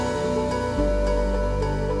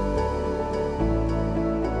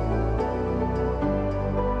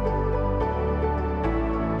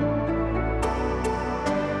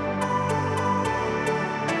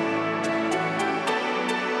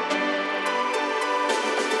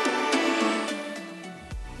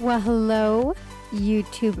Well, hello,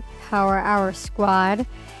 YouTube Power Hour Squad.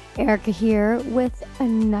 Erica here with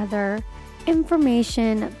another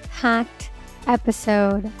information-packed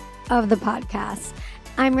episode of the podcast.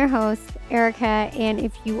 I'm your host, Erica, and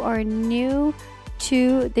if you are new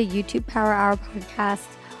to the YouTube Power Hour podcast,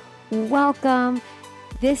 welcome.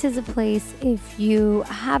 This is a place if you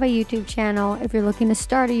have a YouTube channel, if you're looking to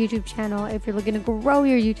start a YouTube channel, if you're looking to grow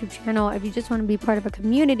your YouTube channel, if you just want to be part of a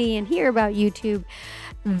community and hear about YouTube,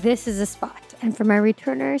 this is a spot. And for my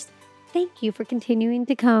returners, thank you for continuing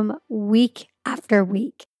to come week after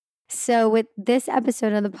week. So with this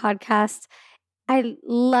episode of the podcast, I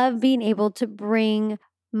love being able to bring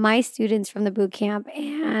my students from the bootcamp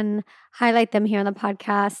and highlight them here on the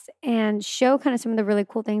podcast and show kind of some of the really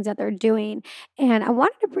cool things that they're doing. And I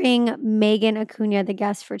wanted to bring Megan Acuna, the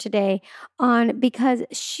guest for today, on because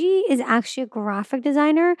she is actually a graphic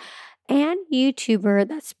designer and YouTuber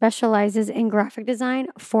that specializes in graphic design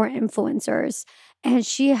for influencers. And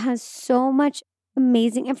she has so much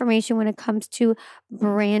amazing information when it comes to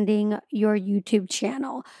branding your YouTube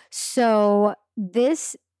channel. So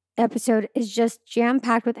this episode is just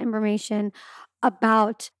jam-packed with information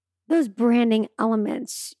about those branding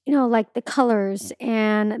elements, like the colors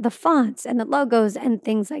and the fonts and the logos and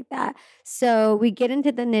things like that. So we get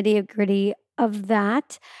into the nitty-gritty of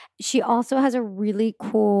that. She also has a really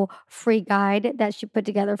cool free guide that she put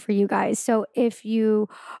together for you guys. So if you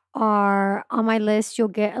are on my list, you'll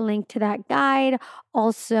get a link to that guide.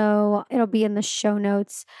 Also, it'll be in the show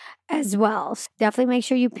notes as well. So definitely make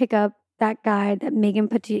sure you pick up that guide that Megan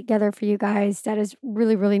put together for you guys. That is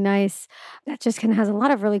really, really nice. That just kind of has a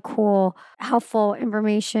lot of really cool, helpful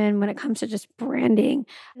information when it comes to just branding,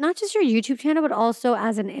 not just your YouTube channel, but also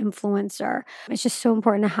as an influencer. It's just so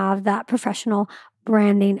important to have that professional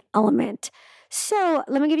branding element. So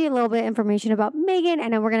let me give you a little bit of information about Megan,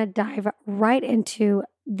 and then we're going to dive right into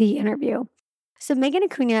the interview. So Megan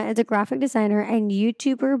Acuna is a graphic designer and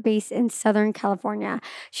YouTuber based in Southern California.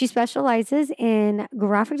 She specializes in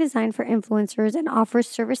graphic design for influencers and offers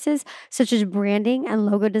services such as branding and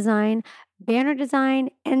logo design, banner design,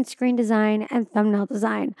 end screen design, and thumbnail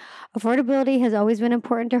design. Affordability has always been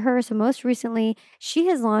important to her, so most recently, she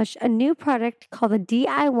has launched a new product called the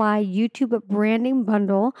DIY YouTube Branding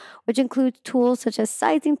Bundle, which includes tools such as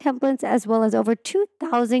sizing templates, as well as over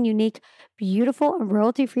 2,000 unique, beautiful, and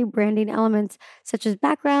royalty-free branding elements, such as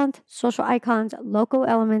backgrounds, social icons, logo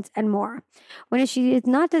elements, and more. When she is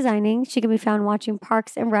not designing, she can be found watching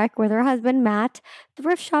Parks and Rec with her husband, Matt,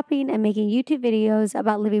 thrift shopping, and making YouTube videos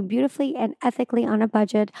about living beautifully and ethically on a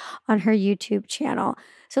budget on her YouTube channel.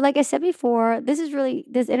 So like I said before, this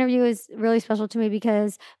interview is really special to me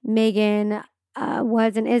because Megan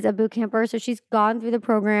was and is a bootcamper. So she's gone through the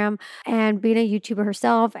program and being a YouTuber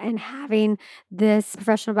herself and having this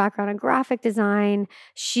professional background in graphic design,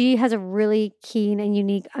 she has a really keen and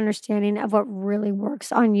unique understanding of what really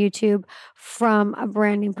works on YouTube from a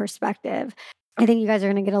branding perspective. I think you guys are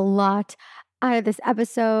going to get a lot out of this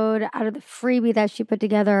episode, out of the freebie that she put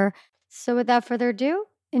together. So without further ado,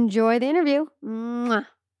 enjoy the interview. Mwah.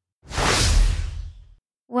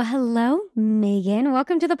 Well, hello, Megan.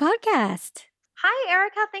 Welcome to the podcast. Hi,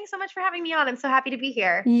 Erica. Thanks so much for having me on. I'm so happy to be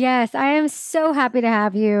here. Yes, I am so happy to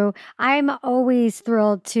have you. I'm always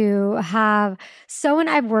thrilled to have someone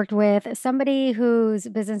I've worked with, somebody whose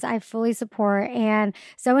business I fully support, and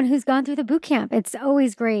someone who's gone through the boot camp. It's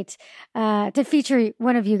always great to feature you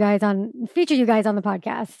guys on the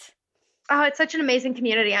podcast. Oh, it's such an amazing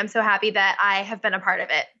community. I'm so happy that I have been a part of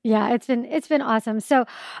it. Yeah, it's been awesome. So,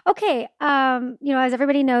 okay, as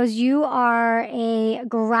everybody knows, you are a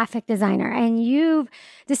graphic designer and you've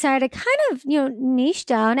decided to kind of, niche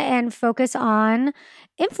down and focus on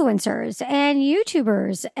influencers and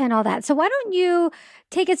YouTubers and all that. So why don't you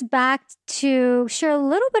take us back to share a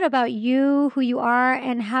little bit about you, who you are,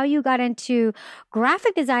 and how you got into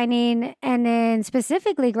graphic designing and then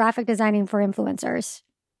specifically graphic designing for influencers?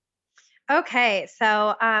 Okay,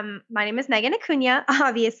 so my name is Megan Acuna.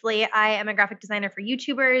 Obviously, I am a graphic designer for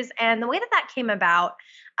YouTubers, and the way that came about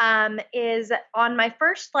is on my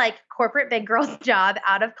first corporate big girl job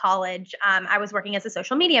out of college. I was working as a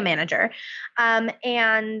social media manager,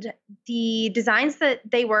 and the designs that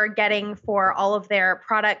they were getting for all of their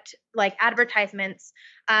product advertisements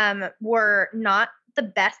were not the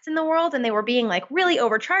best in the world, and they were being really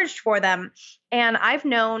overcharged for them. And I've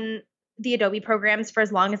known the Adobe programs for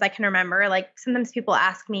as long as I can remember. Sometimes people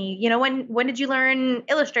ask me, when did you learn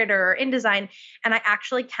Illustrator or InDesign? And I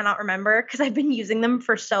actually cannot remember because I've been using them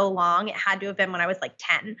for so long. It had to have been when I was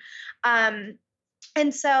 10.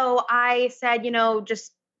 And so I said,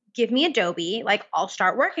 just give me Adobe, like I'll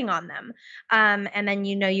start working on them. And then,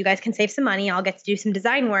 you guys can save some money. I'll get to do some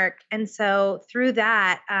design work. And so through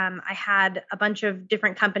that, I had a bunch of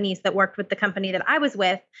different companies that worked with the company that I was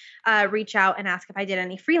with reach out and ask if I did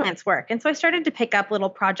any freelance work. And so I started to pick up little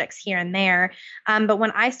projects here and there. But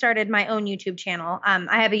when I started my own YouTube channel,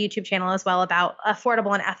 I have a YouTube channel as well about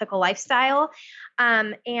affordable and ethical lifestyle.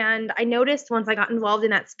 And I noticed once I got involved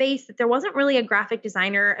in that space that there wasn't really a graphic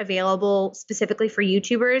designer available specifically for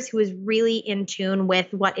YouTubers who was really in tune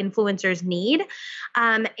with what influencers need,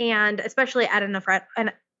 and especially at an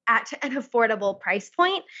affordable price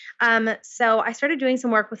point. So I started doing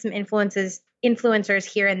some work with some influencers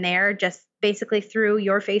here and there, just basically through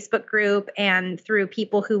your Facebook group and through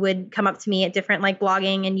people who would come up to me at different like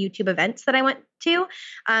blogging and YouTube events that I went to.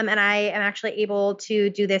 And I am actually able to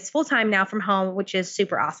do this full time now from home, which is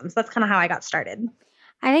super awesome. So that's kind of how I got started.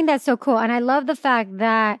 I think that's so cool. And I love the fact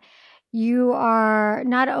that you are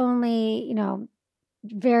not only,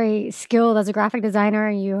 very skilled as a graphic designer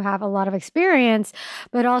and you have a lot of experience,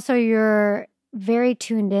 but also you're very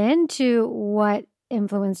tuned in to what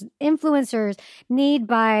influencers need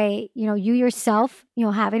by, you yourself,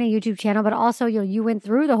 having a YouTube channel, but also, you went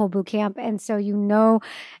through the whole boot camp. And so,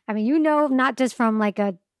 not just from like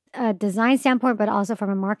a design standpoint, but also from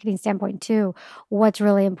a marketing standpoint too, what's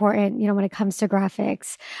really important, when it comes to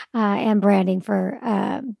graphics and branding for,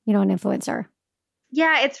 an influencer.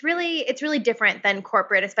 Yeah, it's really different than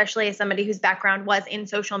corporate, especially as somebody whose background was in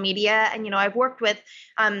social media. And, I've worked with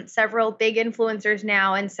several big influencers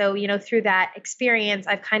now. And so, through that experience,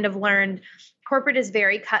 I've kind of learned corporate is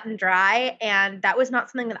very cut and dry. And that was not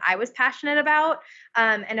something that I was passionate about.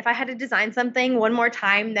 And if I had to design something one more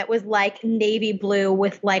time that was like navy blue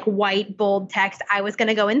with like white bold text, I was going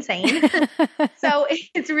to go insane. So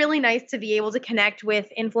it's really nice to be able to connect with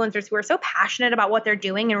influencers who are so passionate about what they're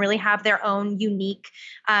doing and really have their own unique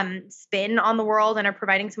spin on the world and are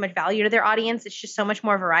providing so much value to their audience. It's just so much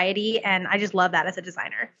more variety. And I just love that as a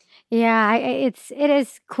designer. Yeah, it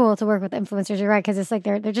is cool to work with influencers. You're right, because it's like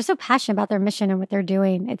they're just so passionate about their mission and what they're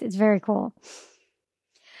doing. It's very cool.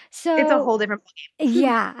 So it's a whole different game.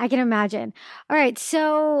 Yeah, I can imagine. All right,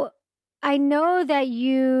 so I know that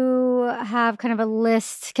you have kind of a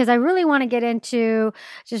list, because I really want to get into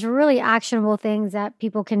just really actionable things that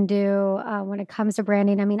people can do when it comes to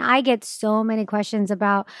branding. I mean, I get so many questions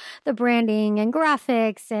about the branding and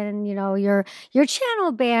graphics and, your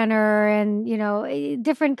channel banner and,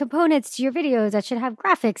 different components to your videos that should have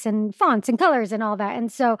graphics and fonts and colors and all that.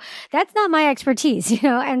 And so that's not my expertise,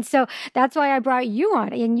 and so that's why I brought you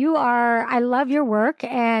on. And I love your work.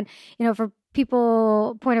 And, for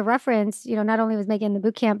people point of reference, not only was Megan in the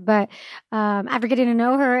boot camp, but after getting to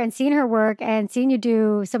know her and seeing her work and seeing you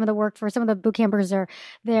do some of the work for some of the boot campers or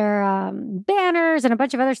their banners and a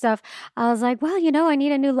bunch of other stuff, I was like, well, I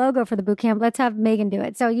need a new logo for the boot camp. Let's have Megan do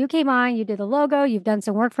it. So you came on, you did the logo, you've done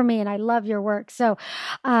some work for me, and I love your work. So,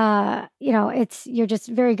 you're just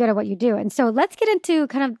very good at what you do. And so let's get into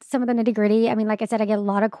kind of some of the nitty gritty. I mean, like I said, I get a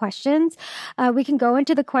lot of questions. We can go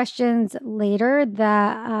into the questions later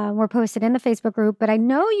that were posted in the Facebook group, but I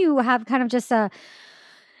know you have kind of just I'd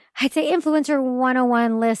say influencer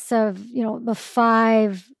 101 lists of, the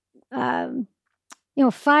five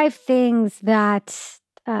things that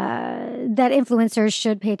influencers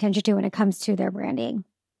should pay attention to when it comes to their branding.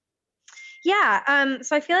 Yeah.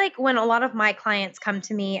 So I feel like when a lot of my clients come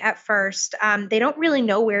to me at first, they don't really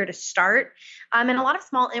know where to start. And a lot of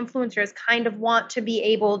small influencers kind of want to be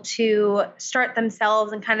able to start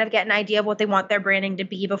themselves and kind of get an idea of what they want their branding to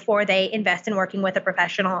be before they invest in working with a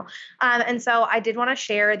professional. And so I did want to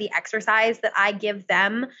share the exercise that I give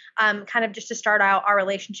them kind of just to start out our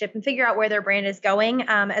relationship and figure out where their brand is going,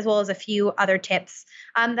 as well as a few other tips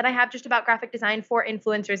that I have just about graphic design for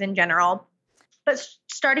influencers in general. But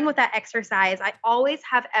starting with that exercise, I always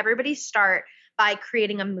have everybody start by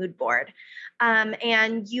creating a mood board.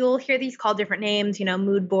 And you'll hear these called different names,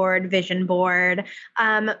 mood board, vision board.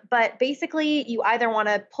 But basically, you either want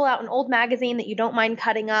to pull out an old magazine that you don't mind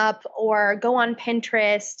cutting up, or go on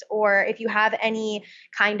Pinterest, or if you have any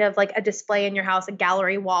kind of like a display in your house, a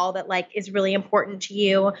gallery wall that like is really important to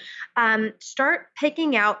you, start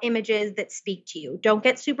picking out images that speak to you. Don't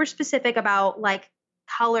get super specific about like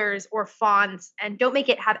colors or fonts, and don't make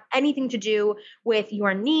it have anything to do with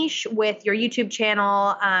your niche, with your YouTube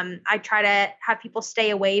channel. I try to have people stay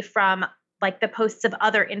away from like the posts of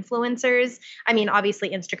other influencers. I mean, obviously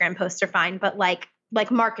Instagram posts are fine, but like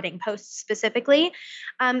marketing posts specifically.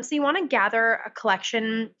 So you want to gather a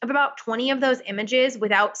collection of about 20 of those images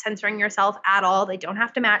without censoring yourself at all. They don't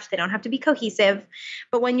have to match. They don't have to be cohesive.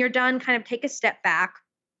 But when you're done, kind of take a step back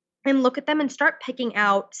and look at them and start picking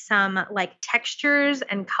out some like textures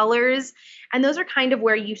and colors. And those are kind of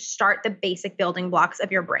where you start the basic building blocks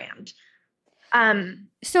of your brand.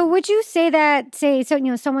 So would you say that,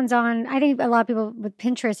 someone's on, I think a lot of people with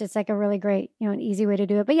Pinterest, it's like a really great, an easy way to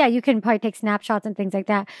do it. But yeah, you can probably take snapshots and things like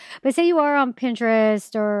that. But say you are on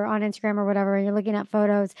Pinterest or on Instagram or whatever, and you're looking at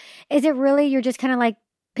photos, is it really, you're just kind of like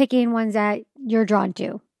picking ones that you're drawn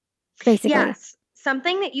to, basically? Yes.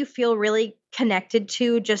 Something that you feel really connected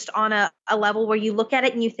to just on a level where you look at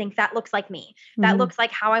it and you think that looks like me. That looks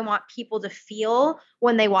like how I want people to feel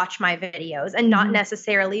when they watch my videos, and not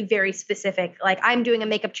necessarily very specific. Like, I'm doing a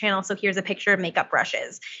makeup channel, so here's a picture of makeup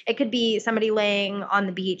brushes. It could be somebody laying on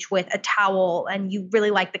the beach with a towel and you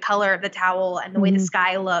really like the color of the towel and the way the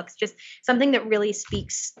sky looks, just something that really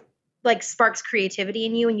sparks creativity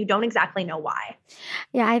in you and you don't exactly know why.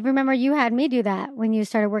 Yeah, I remember you had me do that when you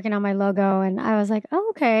started working on my logo, and I was like, oh,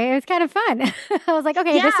 okay, it was kind of fun. I was like,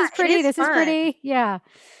 okay, this is pretty, this is pretty. Yeah.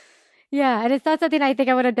 Yeah, and it's not something I think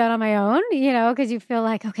I would have done on my own, because you feel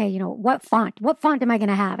like, okay, what font am I going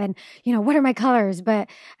to have? And, what are my colors? But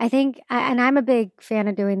I think, and I'm a big fan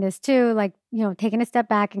of doing this too, like, taking a step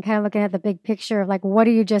back and kind of looking at the big picture of like, what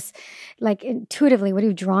are you just like intuitively, what are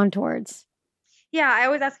you drawn towards? Yeah, I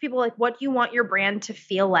always ask people, like, what do you want your brand to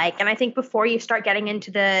feel like? And I think before you start getting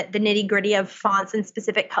into the nitty gritty of fonts and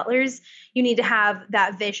specific colors, you need to have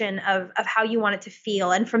that vision of how you want it to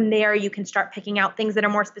feel. And from there, you can start picking out things that are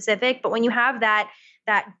more specific. But when you have that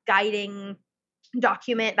guiding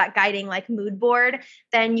document, that guiding like mood board,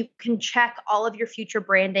 then you can check all of your future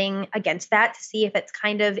branding against that to see if it's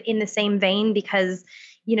kind of in the same vein, because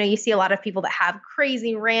you see a lot of people that have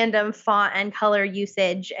crazy random font and color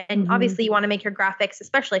usage. And obviously you want to make your graphics,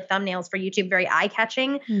 especially thumbnails for YouTube, very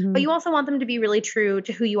eye-catching, but you also want them to be really true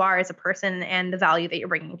to who you are as a person and the value that you're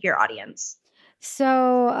bringing to your audience.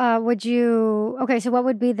 So so what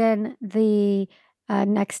would be then the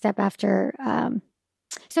next step after,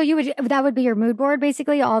 that would be your mood board,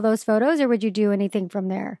 basically, all those photos, or would you do anything from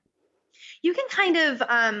there? You can kind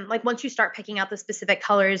of once you start picking out the specific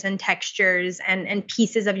colors and textures and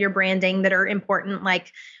pieces of your branding that are important.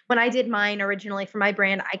 Like when I did mine originally for my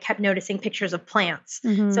brand, I kept noticing pictures of plants.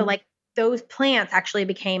 So like those plants actually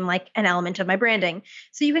became like an element of my branding.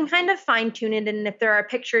 So you can kind of fine tune it. And if there are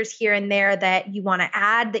pictures here and there that you want to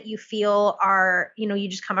add that you feel are, you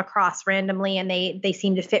just come across randomly and they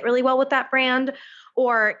seem to fit really well with that brand.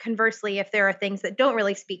 Or conversely, if there are things that don't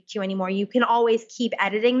really speak to you anymore, you can always keep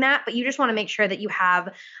editing that, but you just want to make sure that you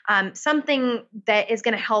have something that is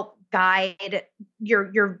going to help guide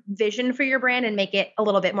your vision for your brand and make it a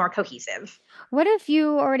little bit more cohesive. What if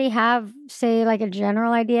you already have, say, like a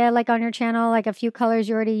general idea, like on your channel, like a few colors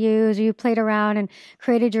you already use, or you played around and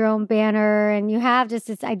created your own banner and you have just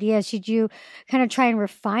this idea? Should you kind of try and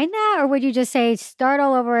refine that? Or would you just say, start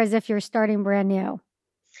all over as if you're starting brand new?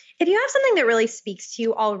 If you have something that really speaks to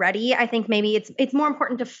you already, I think maybe it's more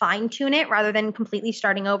important to fine tune it rather than completely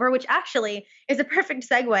starting over, which actually is a perfect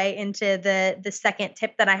segue into the second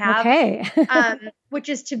tip that I have, okay. Which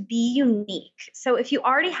is to be unique. So if you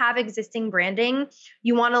already have existing branding,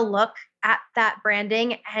 you want to look at that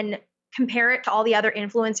branding and compare it to all the other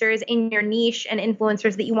influencers in your niche and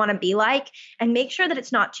influencers that you want to be like, and make sure that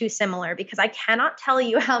it's not too similar, because I cannot tell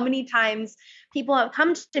you how many times people have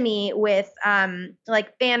come to me with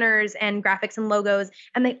like banners and graphics and logos,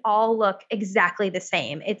 and they all look exactly the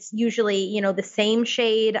same. It's usually, the same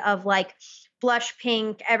shade of like blush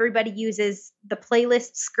pink. Everybody uses the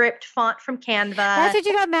playlist script font from Canva. That's what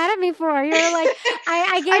you got mad at me for. You were like,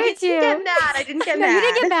 I gave it to you. I didn't get mad. You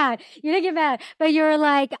didn't get mad. You didn't get mad. But you were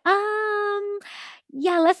like,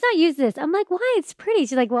 yeah, let's not use this. I'm like, why? It's pretty.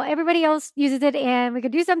 She's like, well, everybody else uses it and we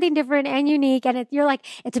could do something different and unique. And you're like,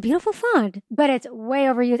 it's a beautiful font, but it's way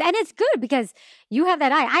overused. And it's good because you have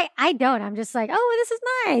that eye. I don't. I'm just like, oh, this is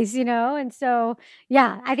nice, And so,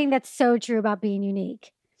 yeah, I think that's so true about being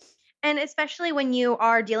unique. And especially when you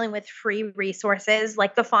are dealing with free resources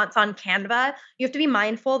like the fonts on Canva, you have to be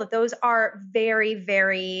mindful that those are very,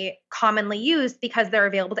 very commonly used because they're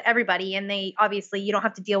available to everybody. And you don't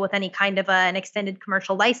have to deal with any kind of an extended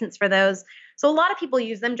commercial license for those. So a lot of people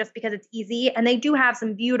use them just because it's easy, and they do have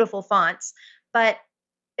some beautiful fonts. But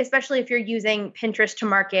especially if you're using Pinterest to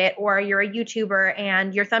market, or you're a YouTuber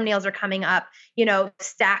and your thumbnails are coming up,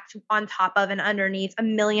 stacked on top of and underneath a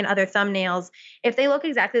million other thumbnails. If they look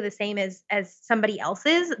exactly the same as somebody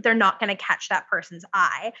else's, they're not going to catch that person's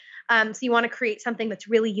eye. So you want to create something that's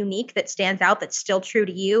really unique, that stands out, that's still true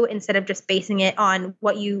to you, instead of just basing it on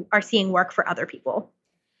what you are seeing work for other people.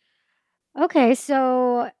 Okay,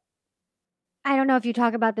 so I don't know if you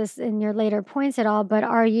talk about this in your later points at all, but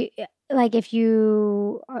are you, like, if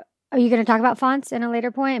you are you going to talk about fonts in a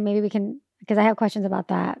later point? And maybe we can, because I have questions about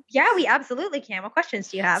that. Yeah, we absolutely can. What questions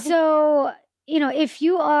do you have? So, if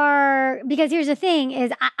you are, because here's the thing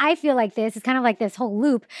is I feel like this is kind of like this whole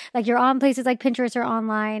loop, like you're on places like Pinterest or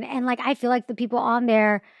online. And like, I feel like the people on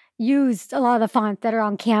there use a lot of the fonts that are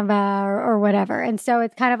on Canva or whatever. And so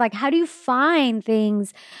it's kind of like, how do you find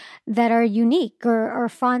things that are unique or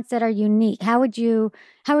fonts that are unique? How would you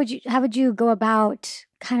go about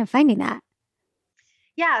kind of finding that?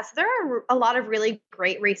 Yeah, so there are a lot of really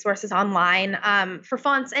great resources online for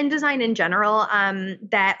fonts and design in general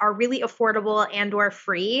that are really affordable and or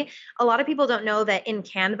free. A lot of people don't know that in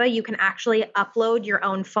Canva, you can actually upload your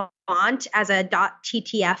own font as a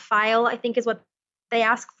 .ttf file, I think is what they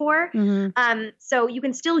ask for. So you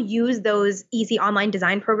can still use those easy online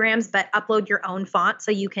design programs, but upload your own font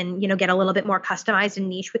so you can, get a little bit more customized and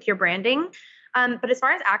niche with your branding. But as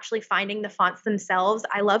far as actually finding the fonts themselves,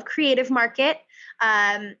 I love Creative Market.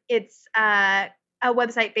 It's a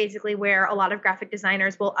website basically where a lot of graphic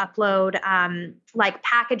designers will upload like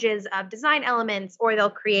packages of design elements, or they'll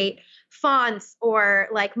create fonts or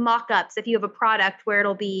like mock-ups if you have a product where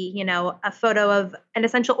it'll be, a photo of an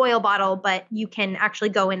essential oil bottle, but you can actually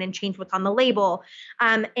go in and change what's on the label.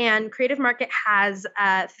 And Creative Market has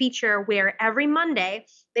a feature where every Monday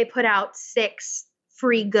they put out 6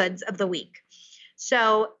 free goods of the week.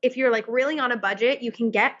 So if you're like really on a budget, you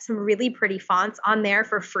can get some really pretty fonts on there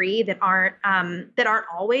for free that aren't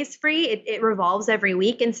always free. It revolves every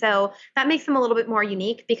week. And so that makes them a little bit more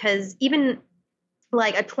unique, because even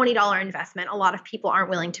like a $20 investment, a lot of people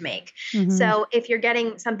aren't willing to make. So if you're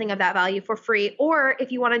getting something of that value for free, or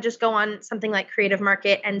if you want to just go on something like Creative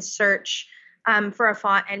Market and search for a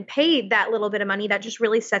font and pay that little bit of money, that just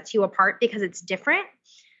really sets you apart because it's different.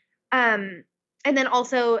 And then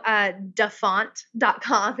also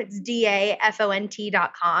dafont.com, it's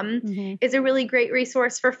DAFONT.com, is a really great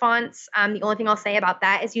resource for fonts. The only thing I'll say about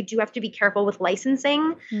that is you do have to be careful with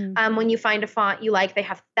licensing. When you find a font you like, they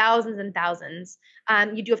have thousands and thousands.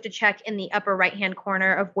 You do have to check in the upper right-hand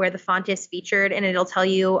corner of where the font is featured, and it'll tell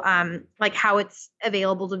you like how it's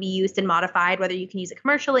available to be used and modified, whether you can use it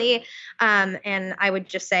commercially. And I would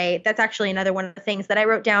just say that's actually another one of the things that I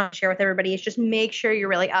wrote down to share with everybody, is just make sure you're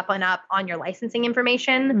really up on your licensing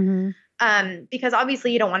information. Because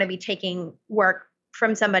obviously you don't want to be taking work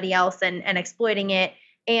from somebody else and exploiting it.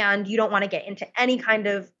 And you don't want to get into any kind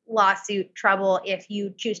of lawsuit trouble if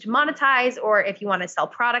you choose to monetize, or if you want to sell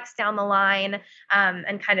products down the line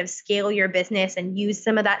and kind of scale your business and use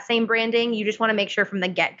some of that same branding. You just want to make sure from the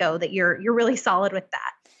get-go that you're really solid with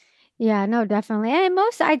that. Yeah, no, definitely. And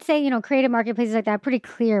most, I'd say, creative marketplaces like that are pretty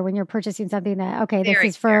clear when you're purchasing something that, okay, this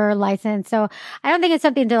is for license. So I don't think it's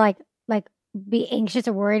something to like be anxious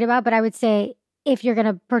or worried about, but I would say if you're going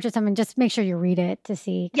to purchase something, just make sure you read it to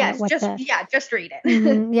see. Yes, just read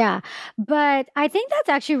it. Yeah. But I think that's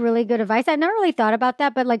actually really good advice. I never really thought about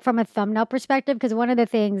that, but like from a thumbnail perspective, because one of the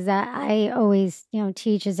things that I always,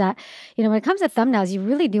 teach is that, when it comes to thumbnails, you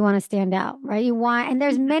really do want to stand out, right? And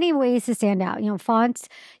there's many ways to stand out, fonts,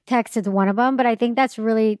 text is one of them, but I think that's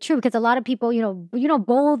really true because a lot of people,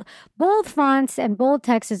 bold fonts and bold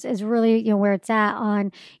text is really, where it's at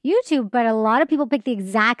on YouTube, but a lot of people pick the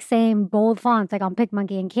exact same bold fonts like on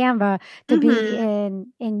PicMonkey and Canva to be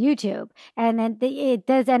in YouTube. And then it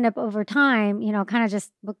does end up over time, kind of just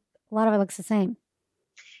a lot of it looks the same.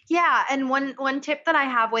 Yeah. And one tip that I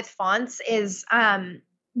have with fonts is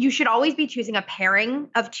you should always be choosing a pairing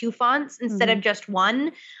of 2 fonts instead of just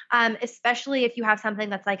one, especially if you have something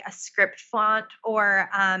that's like a script font or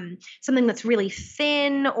something that's really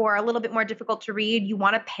thin or a little bit more difficult to read. You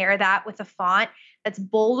want to pair that with a font that's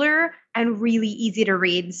bolder and really easy to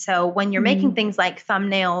read. So when you're making things like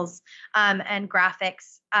thumbnails and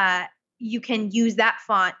graphics, you can use that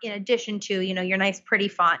font in addition to, your nice pretty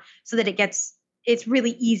font, so that it's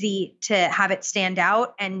really easy to have it stand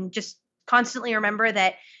out. And just constantly remember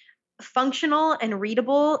that functional and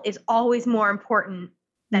readable is always more important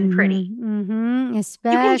than pretty.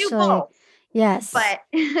 Especially, you can do both. Yes. But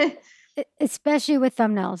especially with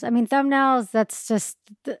thumbnails. I mean, thumbnails, that's just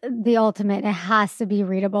the ultimate. It has to be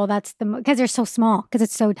readable. That's because they're so small, because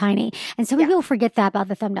it's so tiny. And so many people forget that about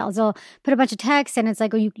the thumbnails. They'll put a bunch of text and it's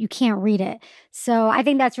like, oh, you can't read it. So I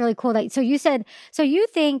think that's really cool. So you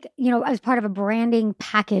think, as part of a branding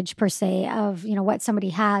package per se of, what somebody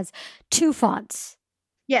has, 2 fonts.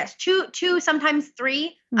 Yes, 2, sometimes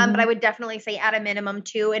 3. But I would definitely say at a minimum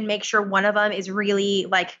 2, and make sure one of them is really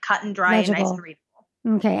like cut and dry legible. And nice and readable.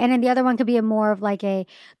 Okay. And then the other one could be a more of like a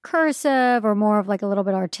cursive or more of like a little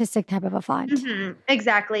bit artistic type of a font.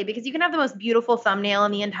 Exactly. Because you can have the most beautiful thumbnail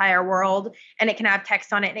in the entire world and it can have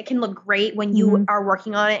text on it and it can look great when you are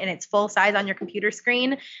working on it and it's full size on your computer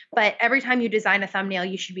screen. But every time you design a thumbnail,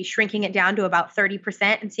 you should be shrinking it down to about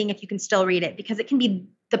 30% and seeing if you can still read it, because it can be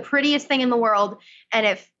the prettiest thing in the world. And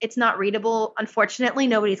if it's not readable, unfortunately,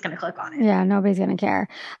 nobody's going to click on it. Yeah, nobody's going to care.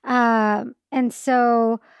 And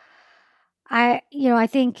so I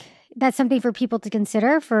think that's something for people to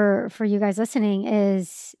consider for you guys listening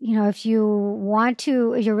is, if if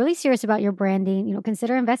you're really serious about your branding,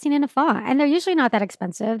 consider investing in a font. And they're usually not that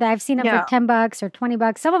expensive. I've seen them for $10 or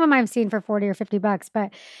 $20. Some of them I've seen for 40 or $50,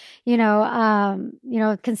 but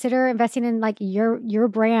consider investing in like your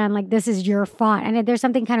brand, like this is your font. And there's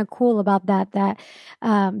something kind of cool about that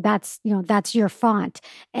that's your font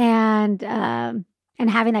and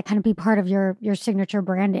having that kind of be part of your signature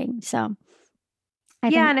branding. So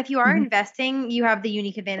and if you are investing, you have the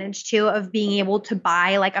unique advantage too of being able to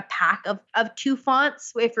buy like a pack of 2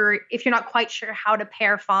 fonts. If you're not quite sure how to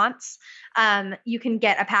pair fonts, you can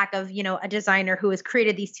get a pack of, a designer who has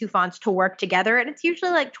created these 2 fonts to work together. And it's usually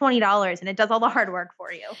like $20 and it does all the hard work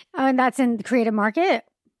for you. And that's in the creative market?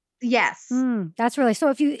 Yes. That's really,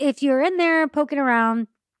 so if you're in there poking around,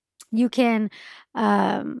 you can,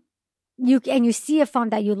 you see a font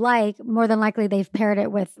that you like, more than likely they've paired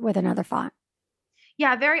it with another font.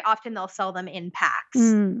 Yeah, very often they'll sell them in packs.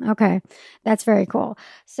 Okay. That's very cool.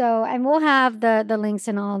 So, and we'll have the links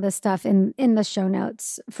and all this stuff in the show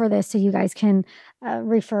notes for this, so you guys can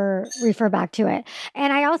refer back to it.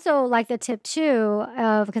 And I also like the tip too,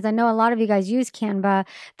 because I know a lot of you guys use Canva,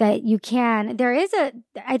 that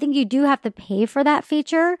I think you do have to pay for that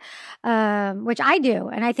feature, which I do.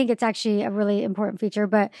 And I think it's actually a really important feature,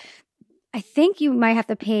 but I think you might have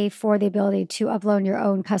to pay for the ability to upload your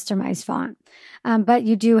own customized font. But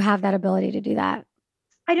you do have that ability to do that.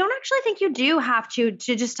 I don't actually think you do have to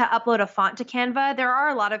upload a font to Canva. There are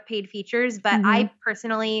a lot of paid features, but I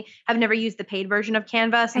personally have never used the paid version of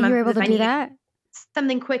Canva. And you're able to do that?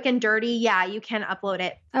 Something quick and dirty, yeah, you can upload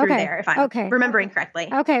it through there if I'm remembering correctly.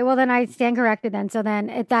 Okay, well then I stand corrected then. So then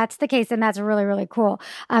if that's the case, then that's really, really cool.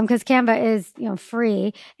 Because Canva is,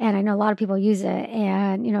 free, and I know a lot of people use it.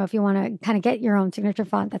 And, if you want to kind of get your own signature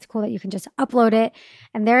font, that's cool that you can just upload it.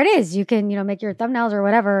 And there it is. You can, make your thumbnails or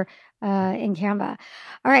whatever in Canva.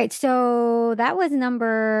 All right, so that was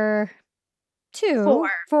number 2.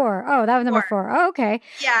 4. Oh, that was number 4. Oh, okay.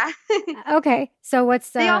 Yeah. Okay. So what's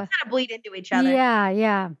they all kind of bleed into each other.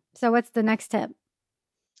 Yeah. So what's the next tip?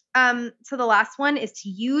 So the last one is to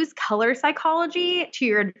use color psychology to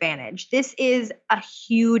your advantage. This is a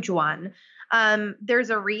huge one. There's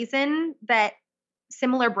a reason that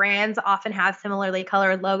similar brands often have similarly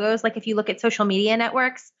colored logos. Like if you look at social media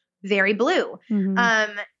networks, very blue.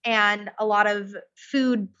 And a lot of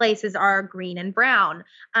food places are green and brown.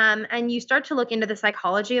 And you start to look into the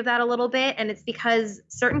psychology of that a little bit. And it's because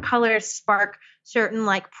certain colors spark certain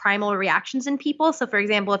like primal reactions in people. So for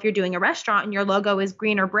example, if you're doing a restaurant and your logo is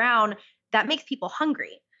green or brown, that makes people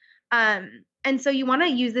hungry. And so you want to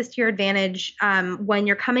use this to your advantage when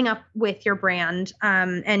you're coming up with your brand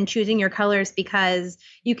and choosing your colors, because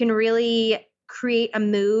you can really create a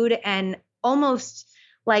mood and almost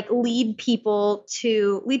like lead people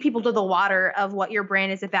to the water of what your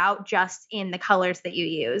brand is about just in the colors that you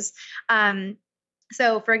use.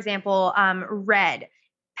 So for example, red,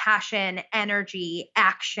 passion, energy,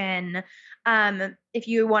 action. If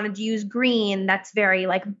you wanted to use green, that's very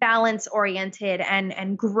like balance oriented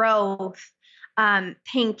and growth.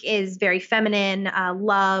 Pink is very feminine,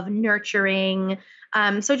 love, nurturing.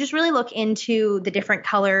 So just really look into the different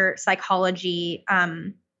color psychology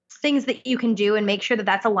things that you can do and make sure that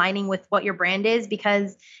that's aligning with what your brand is.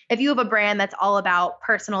 Because if you have a brand that's all about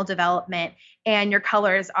personal development and your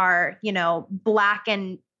colors are, black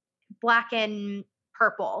and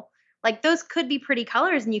purple, like those could be pretty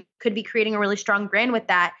colors and you could be creating a really strong brand with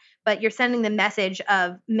that, but you're sending the message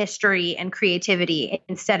of mystery and creativity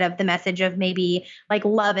instead of the message of maybe like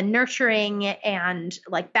love and nurturing and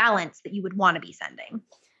like balance that you would want to be sending.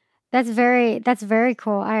 That's very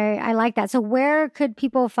cool. I like that. So where could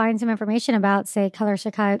people find some information about, say, color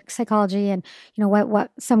psychology and,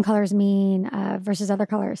 what some colors mean versus other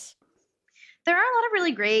colors? There are a lot of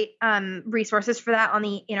really great resources for that on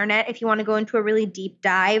the internet if you want to go into a really deep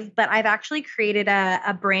dive, but I've actually created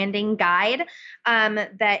a branding guide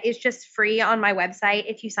that is just free on my website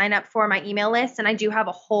if you sign up for my email list. And I do have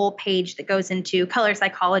a whole page that goes into color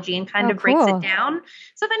psychology and kind of breaks it down.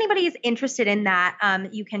 So if anybody is interested in that,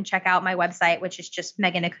 you can check out my website, which is just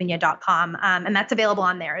meganacuna.com. And that's available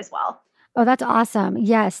on there as well. Oh, that's awesome.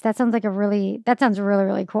 Yes, that sounds really,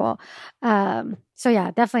 really cool. So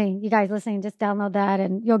yeah, definitely you guys listening, just download that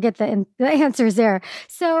and you'll get the answers there.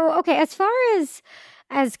 So, okay, as far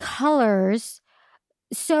as colors,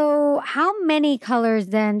 so how many colors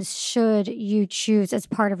then should you choose as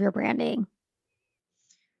part of your branding?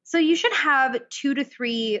 So you should have 2 to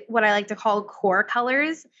 3, what I like to call core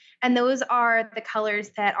colors. And those are the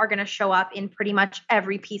colors that are going to show up in pretty much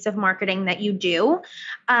every piece of marketing that you do.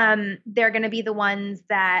 They're going to be the ones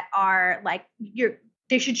that are like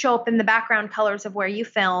they should show up in the background colors of where you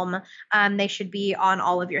film. They should be on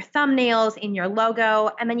all of your thumbnails, in your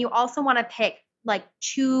logo. And then you also want to pick like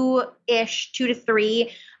 2 to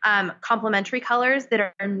 3 complementary colors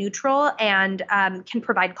that are neutral and can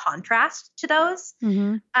provide contrast to those.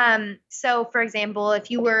 So for example, if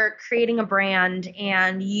you were creating a brand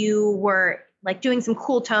and you were like doing some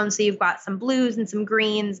cool tones, so you've got some blues and some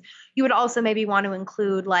greens, you would also maybe want to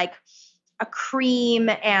include like a cream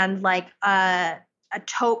and like a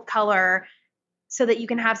taupe color so that you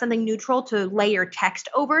can have something neutral to lay your text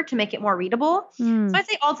over to make it more readable. So I'd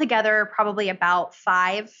say altogether probably about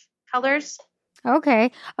 5 colors.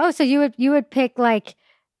 Okay. Oh, so you would pick like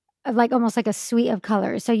almost like a suite of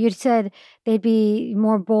colors. So you said they'd be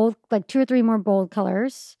more bold, like 2 or 3 more bold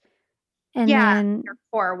colors. And then your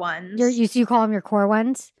core ones. You call them your core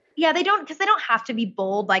ones? Yeah, they don't have to be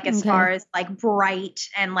bold, like as far as like bright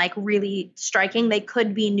and like really striking. They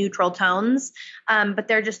could be neutral tones, but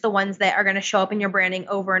they're just the ones that are going to show up in your branding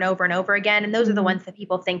over and over and over again. And those are the ones that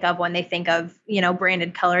people think of when they think of,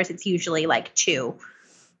 branded colors. It's usually like 2.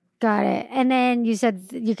 Got it. And then you said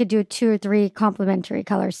you could do 2 or 3 complementary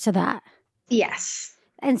colors to that. Yes.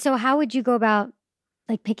 And so how would you go about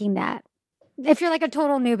like picking that? If you're like a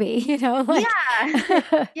total newbie,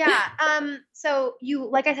 Yeah. So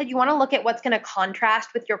like I said, you want to look at what's going to contrast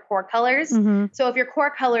with your core colors. So if your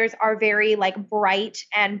core colors are very like bright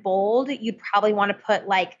and bold, you'd probably want to put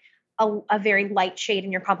like a very light shade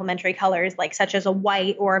in your complementary colors, like such as a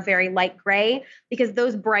white or a very light gray, because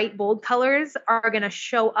those bright, bold colors are going to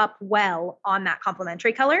show up well on that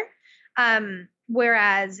complementary color.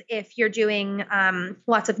 Whereas if you're doing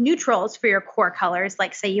lots of neutrals for your core colors,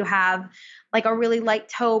 like say you have like a really light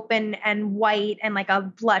taupe and white and like a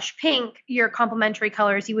blush pink, your complementary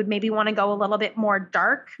colors, you would maybe want to go a little bit more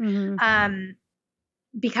dark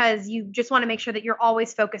because you just want to make sure that you're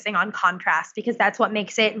always focusing on contrast because that's what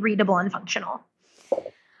makes it readable and functional.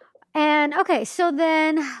 And okay, so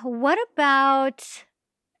then what about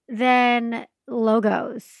then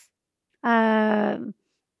logos? How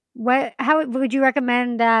would you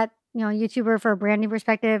recommend that, YouTuber for a branding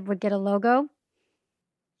perspective would get a logo?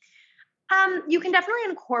 You can definitely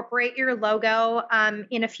incorporate your logo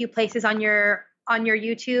in a few places on your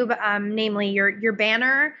YouTube, namely your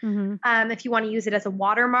banner. If you want to use it as a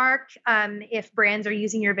watermark, if brands are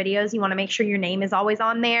using your videos, you want to make sure your name is always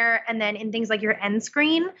on there. And then in things like your end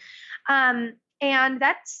screen. And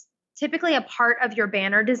that's typically a part of your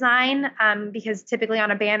banner design because typically on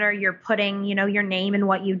a banner, you're putting, your name and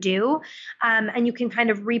what you do. And you can kind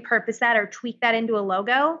of repurpose that or tweak that into a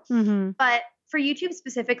logo. But for YouTube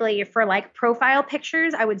specifically, for like profile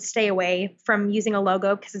pictures, I would stay away from using a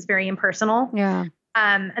logo because it's very impersonal. Yeah.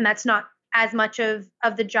 And that's not as much of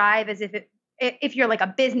the jive as if you're like a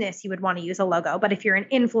business, you would want to use a logo. But if you're an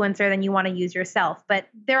influencer, then you want to use yourself. But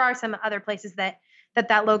there are some other places that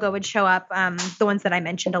logo would show up, the ones that I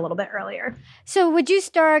mentioned a little bit earlier. So would you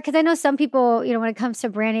start, because I know some people, when it comes to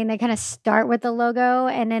branding, they kind of start with the logo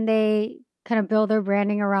and then they kind of build their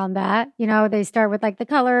branding around that. They start with like the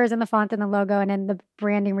colors and the font and the logo, and then the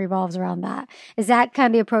branding revolves around that. Is that kind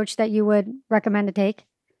of the approach that you would recommend to take?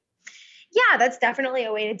 Yeah, that's definitely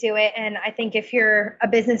a way to do it. And I think if you're a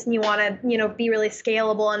business and you want to, be really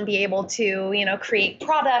scalable and be able to, create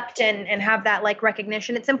product and have that like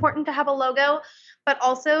recognition, it's important to have a logo, but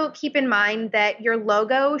also keep in mind that your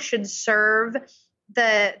logo should serve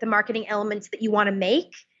the marketing elements that you want to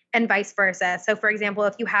make and vice versa. So for example,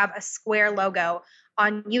 if you have a square logo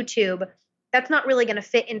on YouTube, that's not really going to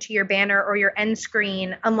fit into your banner or your end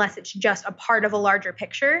screen unless it's just a part of a larger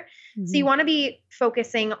picture. So you want to be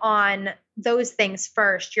focusing on those things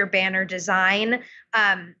first, your banner design,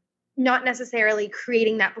 not necessarily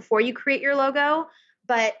creating that before you create your logo,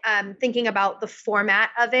 but thinking about the format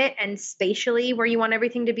of it and spatially where you want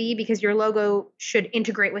everything to be, because your logo should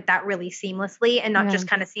integrate with that really seamlessly and not just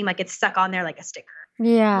kind of seem like it's stuck on there like a sticker.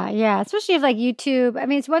 Yeah. Especially if like YouTube, I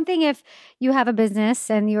mean, it's one thing if you have a business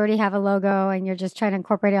and you already have a logo and you're just trying to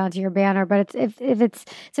incorporate it onto your banner, but it's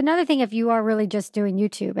another thing if you are really just doing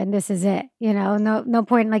YouTube and this is it, no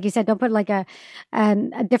point, like you said, don't put like a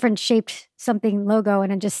different shaped something logo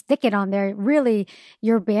and then just stick it on there. Really,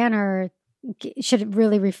 your banner should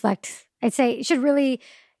really reflect. I'd say it should really,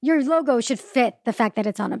 your logo should fit the fact that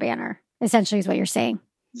it's on a banner, essentially is what you're saying.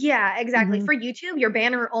 Yeah, exactly. Mm-hmm. For YouTube, your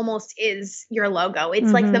banner almost is your logo.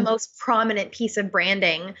 It's like the most prominent piece of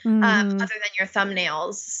branding other than your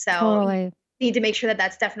thumbnails. So Totally. you need to make sure that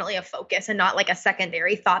that's definitely a focus and not like a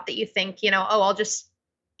secondary thought that you think, oh, I'll just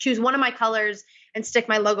choose one of my colors and stick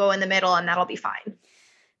my logo in the middle and that'll be fine.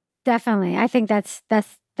 Definitely. I think that's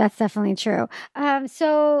definitely true.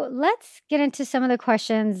 So let's get into some of the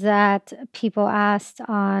questions that people asked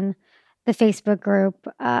on the Facebook group,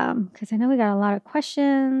 because I know we got a lot of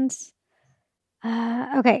questions.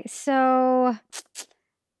 Okay, so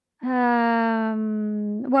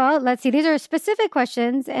well, let's see. These are specific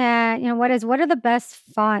questions, and what are the best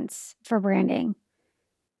fonts for branding?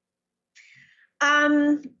 I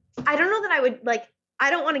don't know that I would I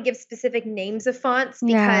don't want to give specific names of fonts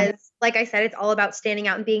because like I said, it's all about standing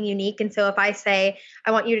out and being unique. And so if I say,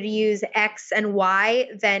 I want you to use X and Y,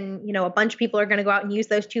 then, a bunch of people are going to go out and use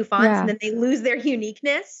those two fonts and then they lose their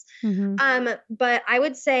uniqueness. But I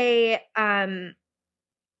would say,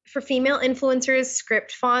 for female influencers,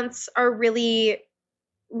 script fonts are really,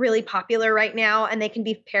 really popular right now, and they can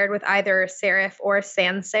be paired with either serif or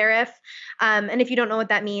sans serif. And if you don't know what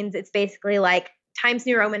that means, it's basically like Times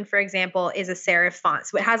New Roman, for example, is a serif font.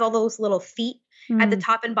 So it has all those little feet at the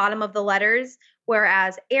top and bottom of the letters,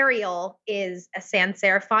 whereas Arial is a sans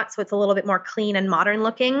serif font. So it's a little bit more clean and modern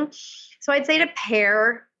looking. So I'd say to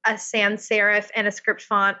pair a sans serif and a script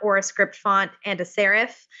font, or a script font and a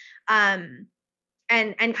serif,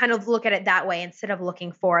 and kind of look at it that way instead of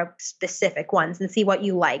looking for specific ones, and see what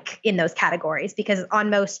you like in those categories. Because on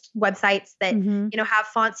most websites that, have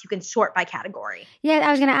fonts, you can sort by category. Yeah,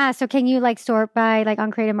 I was going to ask. So can you sort by, on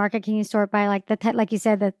Creative Market, can you sort by like you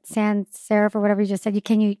said, the sans serif or whatever you just said,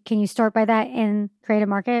 can you sort by that in Creative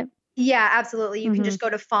Market? Yeah, absolutely. You can just go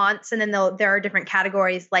to fonts, and then there are different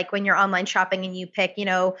categories. Like when you're online shopping and you pick,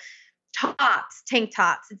 tops, tank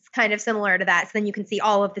tops. It's kind of similar to that. So then you can see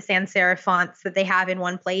all of the sans serif fonts that they have in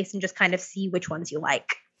one place and just kind of see which ones you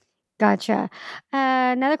like. Gotcha.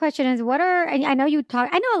 Another question is, and I know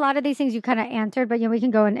I know a lot of these things you kind of answered, but we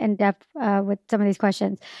can go in depth with some of these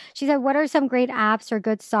questions. She said, what are some great apps or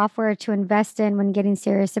good software to invest in when getting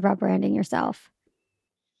serious about branding yourself?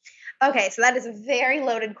 Okay, so that is a very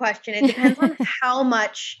loaded question. It depends on how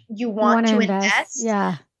much you want to invest.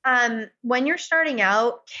 Yeah. When you're starting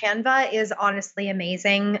out, Canva is honestly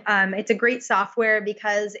amazing. It's a great software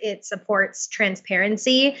because it supports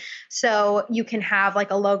transparency. So you can have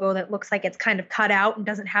a logo that looks like it's kind of cut out and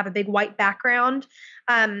doesn't have a big white background.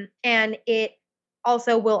 And it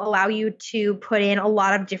also will allow you to put in a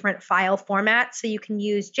lot of different file formats. So you can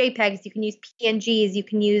use JPEGs, you can use PNGs, you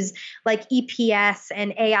can use EPS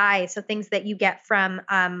and AI. So things that you get from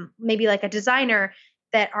maybe a designer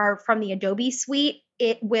that are from the Adobe suite.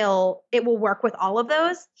 It will work with all of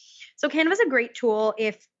those. So Canva is a great tool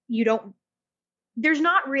if you don't, there's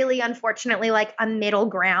not really, unfortunately, a middle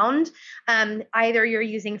ground. Either you're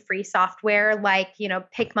using free software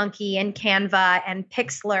PicMonkey and Canva and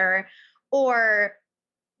Pixlr, or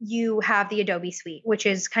you have the Adobe suite, which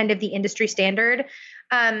is kind of the industry standard.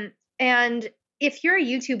 And if you're a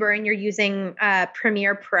YouTuber and you're using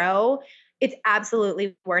Premiere Pro, it's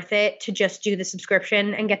absolutely worth it to just do the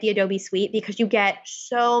subscription and get the Adobe suite, because you get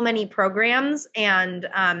so many programs, and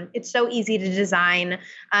it's so easy to design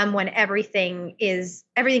when everything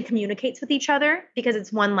communicates with each other, because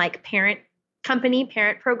it's one parent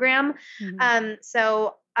program.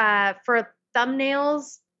 So for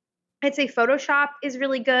thumbnails, I'd say Photoshop is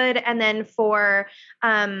really good. And then for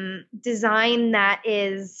design that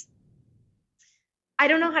is, I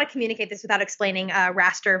don't know how to communicate this without explaining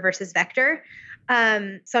raster versus vector. So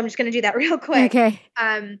I'm just going to do that real quick. Okay.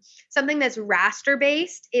 Something that's raster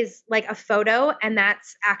based is a photo, and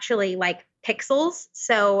that's actually pixels.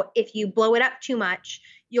 So if you blow it up too much,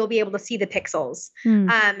 you'll be able to see the pixels.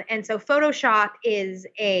 And so Photoshop is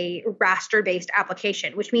a raster based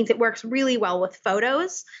application, which means it works really well with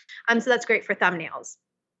photos. So that's great for thumbnails.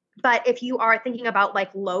 But if you are thinking about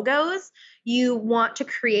logos, you want to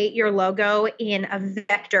create your logo in a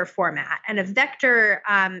vector format. And a vector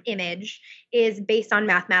image is based on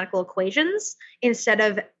mathematical equations instead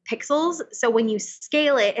of pixels. So when you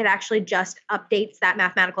scale it, it actually just updates that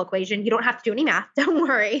mathematical equation. You don't have to do any math, don't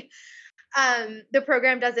worry. The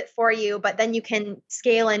program does it for you, but then you can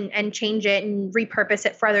scale and change it and repurpose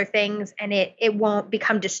it for other things, and it won't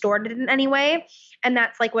become distorted in any way. And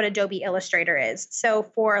that's what Adobe Illustrator is. So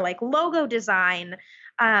for logo design,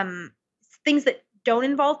 things that don't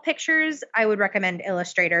involve pictures, I would recommend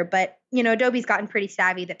Illustrator. But, Adobe's gotten pretty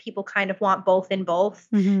savvy that people kind of want both in both.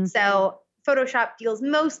 So Photoshop deals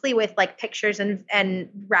mostly with like pictures and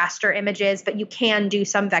raster images, but you can do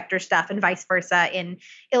some vector stuff and vice versa. In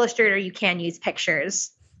Illustrator, you can use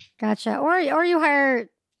pictures. Gotcha. Or you hire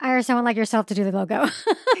someone like yourself to do the logo, which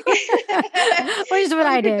is what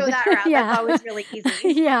I did. Go that route. Yeah. That's always really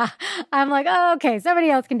easy. Yeah. I'm like, oh, okay, somebody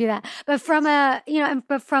else can do that. But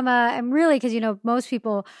and really, because, most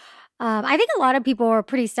people, I think a lot of people are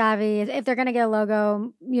pretty savvy. If they're going to get a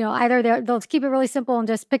logo, either they'll keep it really simple and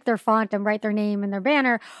just pick their font and write their name and their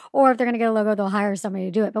banner, or if they're going to get a logo, they'll hire somebody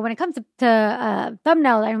to do it. But when it comes to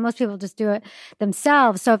thumbnail, I mean, most people just do it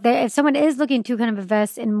themselves. So if someone is looking to kind of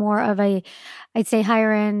invest in more of I'd say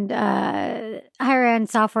higher end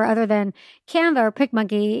software other than Canva or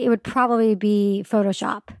PicMonkey, it would probably be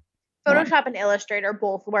Photoshop. Photoshop and Illustrator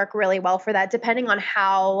both work really well for that, depending on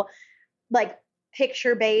how like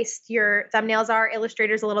picture-based your thumbnails are.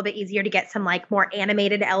 Illustrator's a little bit easier to get some like more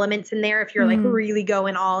animated elements in there if you're like really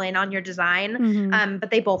going all in on your design.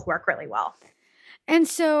 But they both work really well. And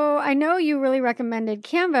so I know you really recommended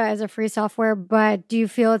Canva as a free software, but do you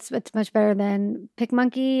feel it's much better than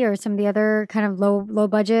PicMonkey or some of the other kind of low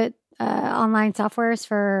budget online softwares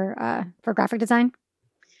for graphic design?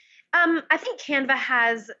 I think Canva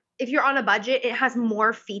has, if you're on a budget, it has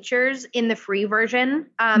more features in the free version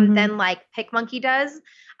than like PicMonkey does.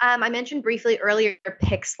 I mentioned briefly earlier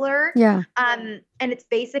Pixlr. Yeah. And it's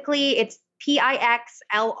Pixlr,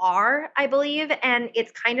 I believe. And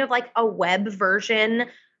it's kind of like a web version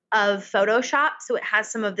of Photoshop. So it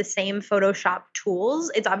has some of the same Photoshop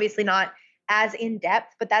tools. It's obviously not as in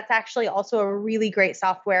depth, but that's actually also a really great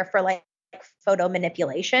software for like photo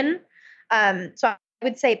manipulation. So I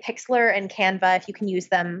would say Pixlr and Canva, if you can use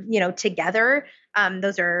them, together,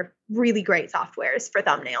 those are really great softwares for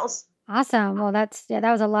thumbnails. Awesome. Well, that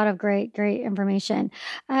was a lot of great information.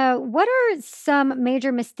 What are some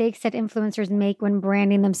major mistakes that influencers make when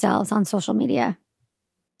branding themselves on social media?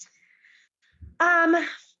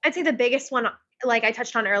 I'd say the biggest one, like I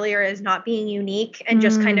touched on earlier, is not being unique and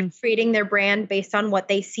just kind of creating their brand based on what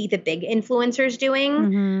they see the big influencers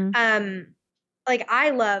doing. Like I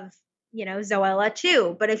love, Zoella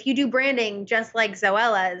too, but if you do branding just like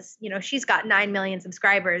Zoella's, she's got 9 million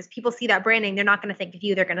subscribers. People see that branding. They're not going to think of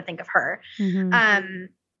you. They're going to think of her. And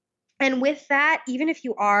with that, even if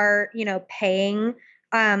you are, paying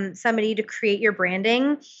somebody to create your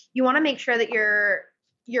branding, you want to make sure that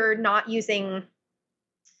you're not using.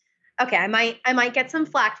 Okay, I might get some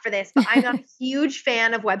flack for this, but I'm not a huge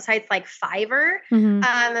fan of websites like Fiverr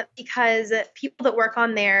because people that work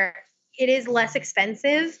on there, it is less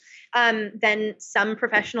expensive than some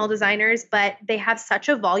professional designers, but they have such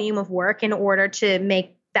a volume of work in order to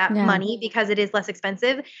make that money because it is less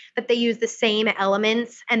expensive, that they use the same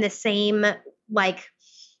elements and the same like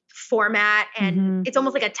format, and it's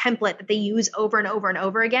almost like a template that they use over and over and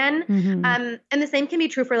over again. And the same can be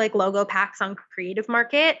true for like logo packs on Creative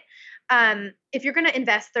Market. If you're going to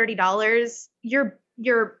invest $30,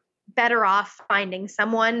 you're better off finding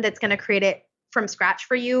someone that's going to create it from scratch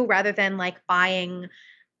for you rather than like buying,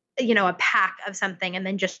 a pack of something and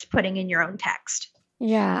then just putting in your own text.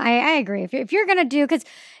 Yeah, I agree. If you're going to do, because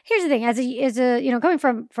here's the thing, as a coming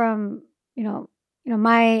from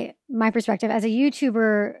my perspective as a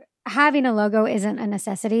YouTuber, having a logo isn't a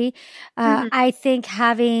necessity. I think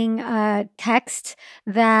having text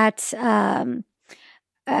that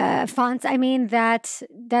fonts,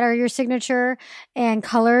 that are your signature and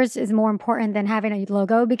colors is more important than having a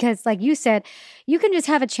logo, because like you said, you can just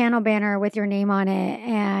have a channel banner with your name on it,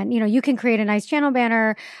 and you can create a nice channel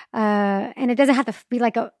banner and it doesn't have to be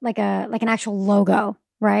like an actual logo.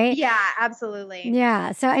 Right? Yeah, absolutely.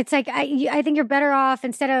 Yeah. So it's like, I think you're better off,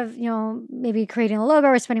 instead of, maybe creating a logo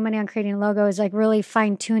or spending money on creating a logo, is like really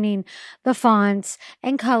fine tuning the fonts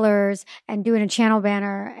and colors and doing a channel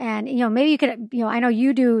banner. And, maybe you could, I know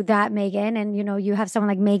you do that, Megan, and, you have someone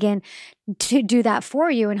like Megan to do that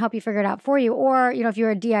for you and help you figure it out for you. Or, if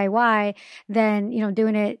you're a DIY, then,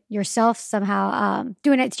 doing it yourself somehow,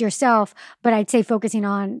 but I'd say focusing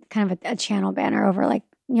on kind of a channel banner over like,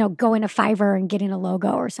 going to Fiverr and getting a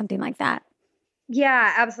logo or something like that.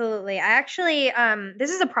 Yeah, absolutely. I actually, this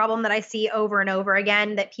is a problem that I see over and over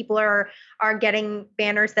again, that people are getting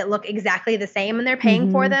banners that look exactly the same and they're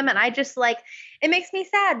paying for them. And I just it makes me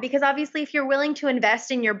sad, because obviously if you're willing to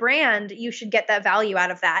invest in your brand, you should get that value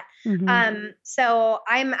out of that. So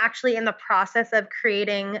I'm actually in the process of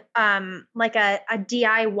creating like a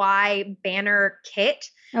DIY banner kit.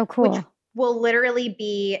 Oh, cool. Which will literally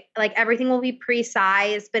be like, everything will be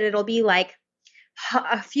pre-sized, but it'll be like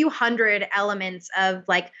a few hundred elements of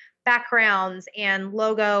like backgrounds and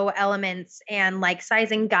logo elements and like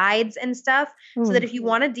sizing guides and stuff, so that if you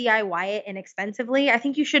want to DIY it inexpensively, I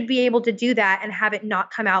think you should be able to do that and have it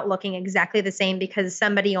not come out looking exactly the same because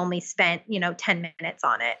somebody only spent, 10 minutes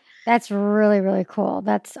on it. That's really, really cool.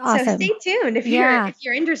 That's awesome. So stay tuned if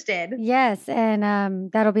you're interested. Yes.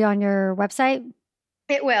 And that'll be on your website?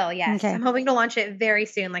 It will, yes. Okay. I'm hoping to launch it very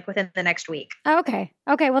soon, like within the next week. Okay.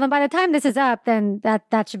 Well, then by the time this is up, then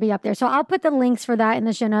that should be up there. So I'll put the links for that in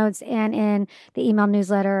the show notes and in the email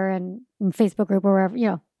newsletter and Facebook group or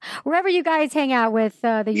wherever you guys hang out with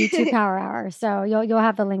the YouTube Power Hour. So you'll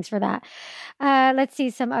have the links for that. Let's see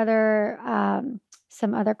some other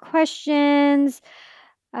questions.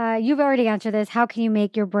 You've already answered this. How can you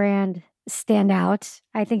make your brand stand out?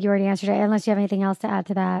 I think you already answered it, unless you have anything else to add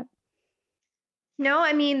to that. No,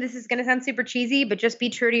 I mean, this is going to sound super cheesy, but just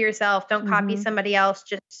be true to yourself. Don't copy somebody else.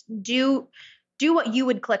 Just do what you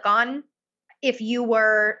would click on if you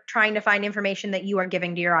were trying to find information that you are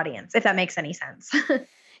giving to your audience, if that makes any sense.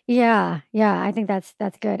 Yeah, I think that's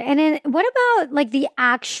good. And then what about like the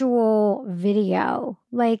actual video?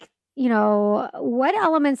 Like, what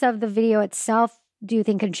elements of the video itself do you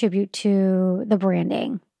think contribute to the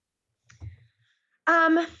branding?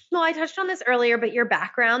 Well, I touched on this earlier, but your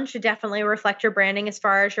background should definitely reflect your branding as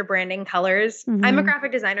far as your branding colors. I'm a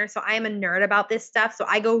graphic designer, so I am a nerd about this stuff. So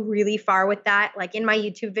I go really far with that. Like in my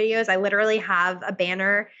YouTube videos, I literally have a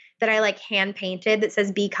banner that I like hand painted that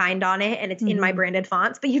says "Be kind" on it, and it's in my branded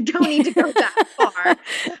fonts, but you don't need to go that far.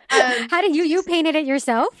 How did you painted it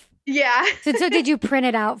yourself? Yeah. So did you print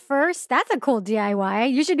it out first? That's a cool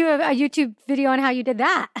DIY. You should do a YouTube video on how you did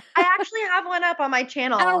that. I actually have one up on my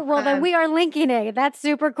channel. Oh, well, then we are linking it. That's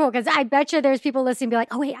super cool because I bet you there's people listening be like,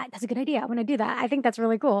 oh, wait, that's a good idea. I'm going to do that. I think that's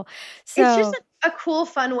really cool. So it's just a cool,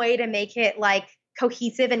 fun way to make it like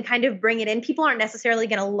cohesive and kind of bring it in. People aren't necessarily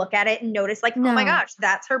going to look at it and notice like, oh my gosh,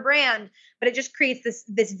 that's her brand. But it just creates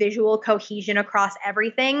this visual cohesion across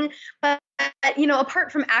everything. But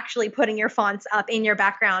apart from actually putting your fonts up in your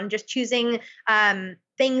background, just choosing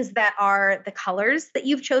things that are the colors that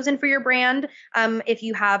you've chosen for your brand. If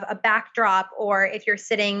you have a backdrop or if you're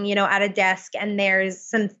sitting, at a desk and there's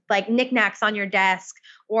some like knickknacks on your desk,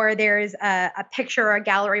 or there's a picture or a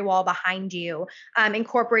gallery wall behind you,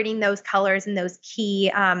 incorporating those colors and those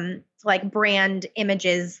key like brand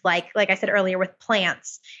images, like I said earlier with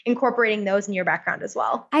plants, incorporating those in your background as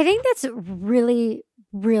well. I think that's really,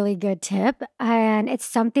 really good tip. And it's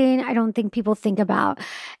something I don't think people think about.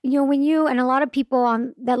 When you, and a lot of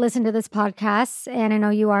people that listen to this podcast, and I know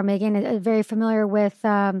you are, Megan, are very familiar with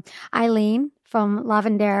Eileen from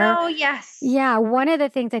Lavender. Oh, yes. Yeah. One of the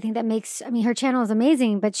things I think that makes, her channel is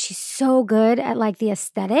amazing, but she's so good at like the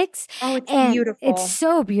aesthetics. Oh, it's beautiful. It's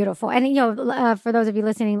so beautiful. And, for those of you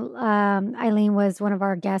listening, Eileen was one of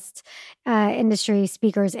our guest industry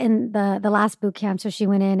speakers in the last boot camp. So she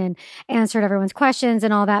went in and answered everyone's questions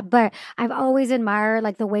and all that. But I've always admired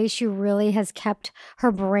like the way she really has kept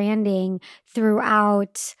her branding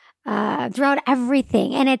throughout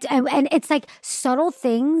everything. And it's like subtle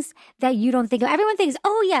things that you don't think of. Everyone thinks,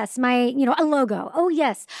 oh yes, my, a logo. Oh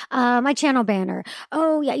yes, my channel banner.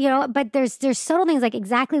 Oh yeah, but there's subtle things like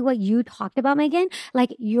exactly what you talked about, Megan,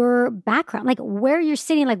 like your background, like where you're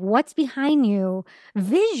sitting, like what's behind you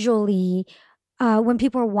visually, when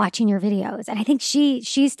people are watching your videos. And I think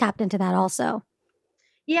she's tapped into that also.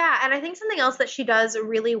 Yeah. And I think something else that she does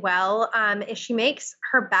really well, is she makes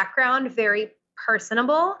her background very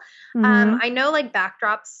personable. I know like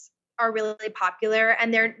backdrops are really popular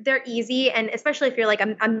and they're easy. And especially if you're like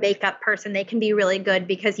a makeup person, they can be really good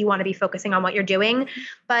because you want to be focusing on what you're doing.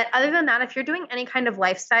 But other than that, if you're doing any kind of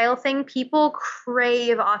lifestyle thing, people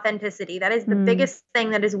crave authenticity. That is the biggest thing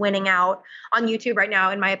that is winning out on YouTube right now,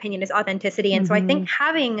 in my opinion, is authenticity. And so I think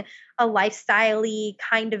having a lifestyle-y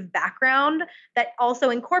kind of background that also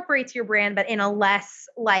incorporates your brand, but in a less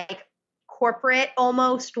like corporate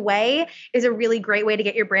almost way, is a really great way to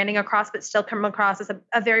get your branding across, but still come across as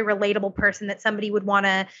a very relatable person that somebody would want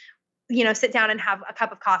to, sit down and have a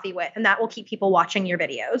cup of coffee with. And that will keep people watching your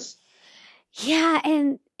videos. Yeah.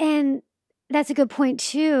 And that's a good point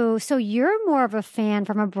too. So you're more of a fan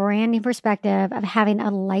from a branding perspective of having a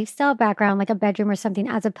lifestyle background, like a bedroom or something,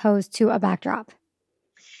 as opposed to a backdrop.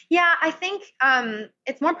 Yeah, I think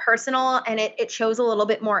it's more personal and it shows a little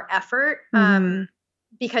bit more effort.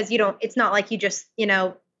 Because it's not like you just,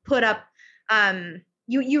 put up,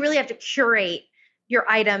 you really have to curate your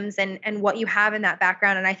items and what you have in that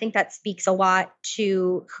background. And I think that speaks a lot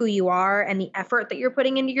to who you are and the effort that you're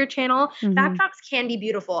putting into your channel. Backdrops can be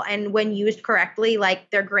beautiful. And when used correctly,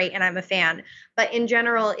 like they're great and I'm a fan. But in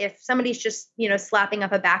general, if somebody's just, slapping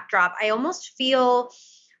up a backdrop, I almost feel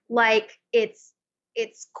like it's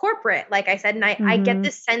it's corporate, like I said, and I get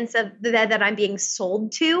this sense of that I'm being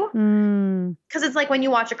sold to, because it's like when you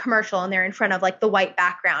watch a commercial and they're in front of like the white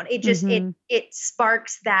background, it just it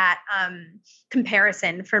sparks that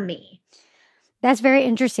comparison for me. That's very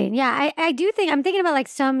interesting. Yeah, I do think I'm thinking about like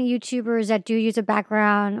some YouTubers that do use a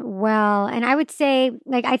background well. And I would say,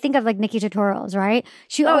 like, I think of like Nikki Tutorials, right?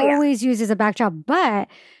 She always uses a backdrop, but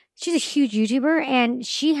she's a huge YouTuber and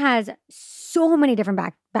she has so many different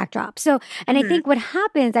backdrops. So, and I think what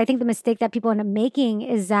happens, I think the mistake that people end up making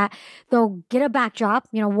is that they'll get a backdrop,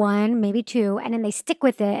 you know, one, maybe two, and then they stick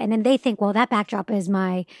with it. And then they think, well, that backdrop is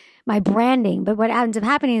my branding. But what ends up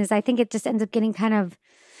happening is I think it just ends up getting kind of,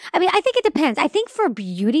 I mean, I think it depends. I think for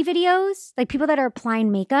beauty videos, like people that are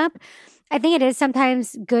applying makeup, I think it is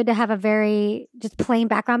sometimes good to have a very just plain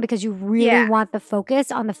background because you really want the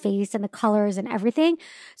focus on the face and the colors and everything.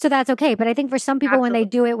 So that's okay. But I think for some people, when they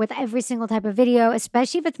do it with every single type of video,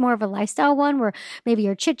 especially if it's more of a lifestyle one where maybe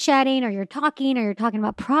you're chit-chatting or you're talking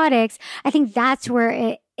about products, I think that's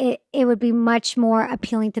where it would be much more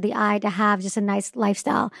appealing to the eye to have just a nice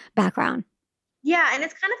lifestyle background. Yeah, and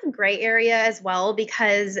it's kind of a gray area as well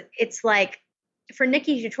because it's like for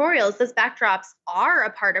Nikki Tutorials, those backdrops are a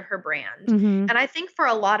part of her brand. And I think for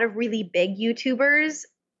a lot of really big YouTubers,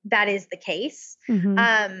 that is the case.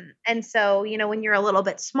 And so, you know, when you're a little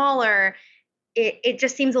bit smaller, it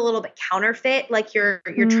just seems a little bit counterfeit, like you're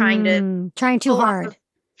trying too hard.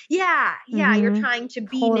 You're trying to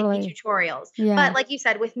be Nikki Tutorials. But like you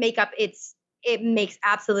said, with makeup, it makes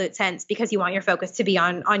absolute sense because you want your focus to be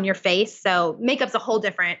on your face. So makeup's a whole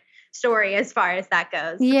different story as far as that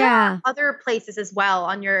goes. But there are other places as well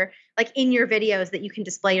on your, like in your videos that you can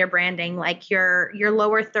display your branding, like your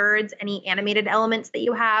lower thirds, any animated elements that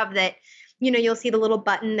you have that, you know, you'll see the little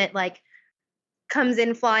button that like comes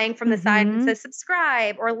in flying from the side and says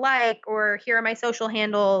subscribe or like, or here are my social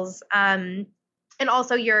handles. And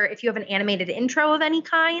also if you have an animated intro of any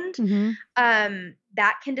kind,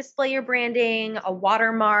 that can display your branding, a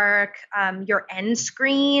watermark, your end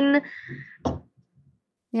screen.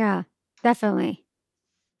 Yeah, definitely.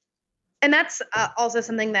 And that's also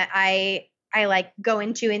something that I like go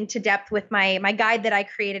into depth with my guide that I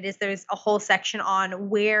created. Is there's a whole section on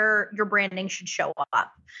where your branding should show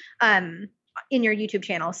up in your YouTube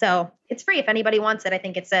channel. So it's free if anybody wants it. I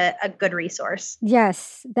think it's a good resource.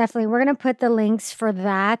 Yes, definitely. We're going to put the links for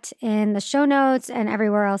that in the show notes and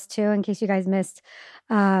everywhere else too, in case you guys missed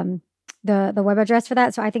the web address for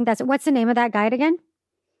that. So I think what's the name of that guide again?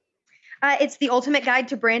 It's the ultimate guide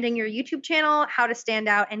to branding your YouTube channel, how to stand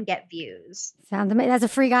out and get views. Sounds amazing. That's a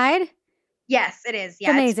free guide? Yes, it is.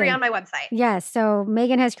 Yeah, it's free on my website. Yes. So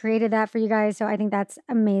Megan has created that for you guys. So I think that's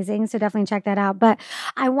amazing. So definitely check that out. But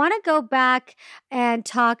I want to go back and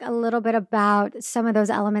talk a little bit about some of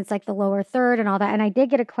those elements like the lower third and all that. And I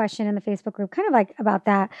did get a question in the Facebook group kind of like about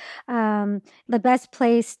that. The best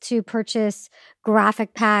place to purchase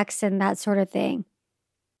graphic packs and that sort of thing.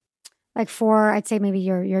 Like for, I'd say maybe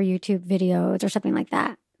your YouTube videos or something like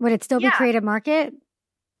that. Would it still be Creative Market?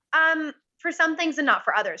 For some things and not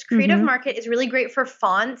for others. Creative Market is really great for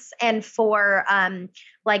fonts and for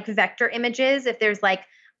like vector images. If there's like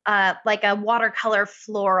a watercolor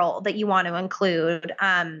floral that you want to include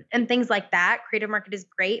and things like that, Creative Market is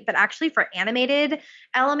great. But actually for animated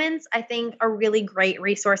elements, I think a really great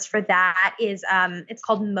resource for that is it's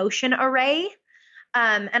called Motion Array.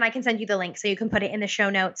 And I can send you the link so you can put it in the show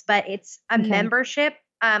notes, but it's a membership.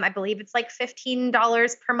 I believe it's like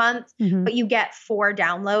 $15 per month, but you get 4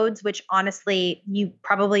 downloads, which honestly, you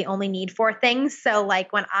probably only need 4 things. So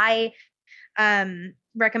like when I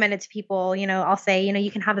recommend it to people, you know, I'll say, you know,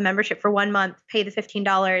 you can have the membership for 1 month, pay the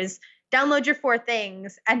 $15, download your 4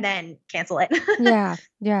 things, and then cancel it.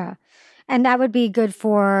 Yeah. And that would be good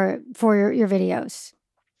for your videos.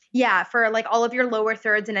 Yeah, for like all of your lower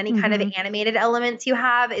thirds and any kind of animated elements you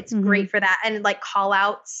have, it's great for that. And like call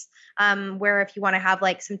outs, where if you want to have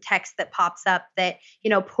like some text that pops up that, you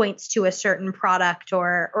know, points to a certain product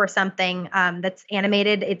or something that's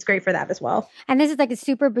animated, it's great for that as well. And this is like a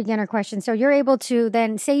super beginner question. So you're able to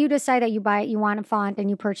then say you decide that you want a font and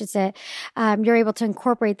you purchase it. You're able to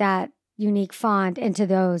incorporate that unique font into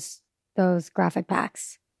those graphic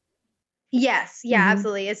packs. Yes. Yeah,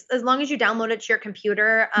 absolutely. As long as you download it to your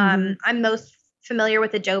computer. I'm most familiar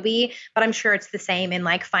with Adobe, but I'm sure it's the same in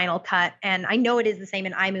like Final Cut. And I know it is the same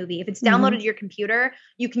in iMovie. If it's downloaded to your computer,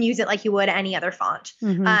 you can use it like you would any other font.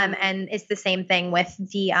 And it's the same thing with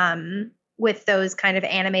the with those kind of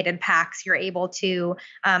animated packs. You're able to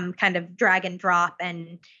kind of drag and drop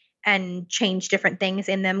and change different things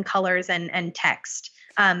in them, colors and text.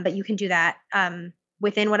 But you can do that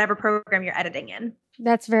within whatever program you're editing in.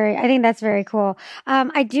 I think that's very cool.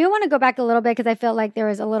 I do want to go back a little bit because I feel like there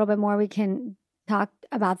is a little bit more we can talk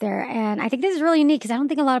about there. And I think this is really unique because I don't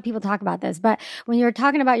think a lot of people talk about this. But when you're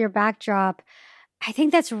talking about your backdrop, I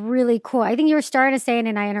think that's really cool. I think you were starting to say,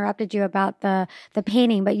 and I interrupted you about the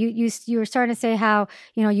painting, but you were starting to say how,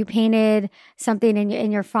 you painted something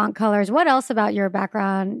in your font colors. What else about your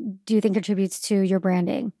background do you think contributes to your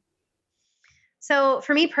branding? So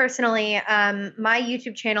for me personally, my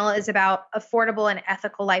YouTube channel is about affordable and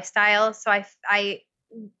ethical lifestyle. So I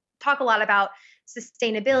talk a lot about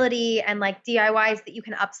sustainability and like DIYs that you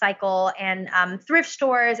can upcycle and thrift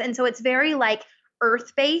stores. And so it's very like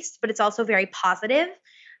earth-based, but it's also very positive.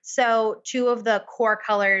 So two of the core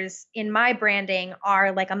colors in my branding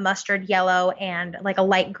are like a mustard yellow and like a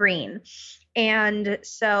light green. And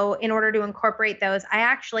so in order to incorporate those, I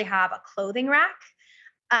actually have a clothing rack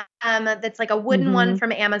that's like a wooden one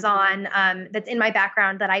from Amazon that's in my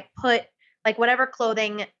background that I put like whatever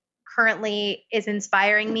clothing currently is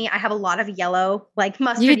inspiring me. I have a lot of yellow, like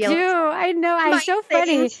mustard yellow. You do. I know. It's so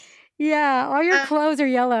funny. Yeah. All your clothes are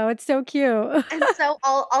yellow. It's so cute. And so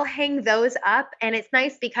I'll hang those up, and it's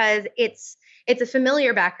nice because it's a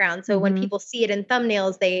familiar background. So when people see it in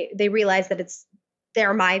thumbnails, they realize that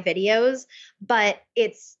they're my videos, but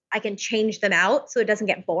I can change them out so it doesn't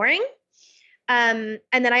get boring. And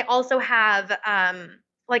then I also have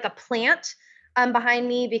like a plant behind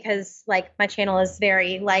me because like my channel is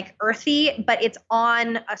very like earthy, but it's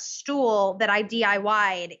on a stool that I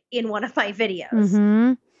DIY'd in one of my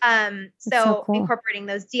videos. So cool. Incorporating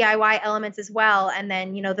those DIY elements as well. And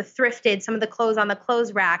then, the thrifted, some of the clothes on the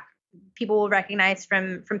clothes rack, people will recognize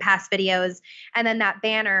from past videos. And then that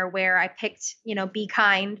banner where I picked, be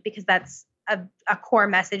kind, because that's a core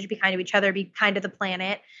message, be kind to each other, be kind to the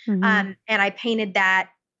planet. And I painted that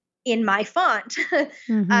in my font.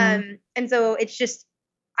 And so it's just,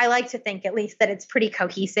 I like to think at least that it's pretty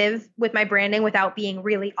cohesive with my branding without being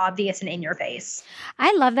really obvious and in your face.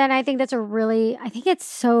 I love that. I think it's a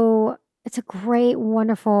great,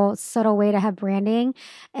 wonderful, subtle way to have branding.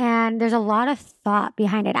 And there's a lot of thought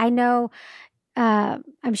behind it. I know,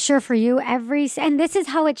 I'm sure for you, and this is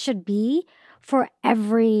how it should be for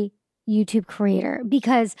every YouTube creator,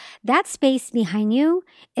 because that space behind you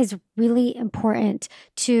is really important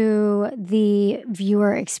to the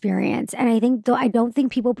viewer experience. And I don't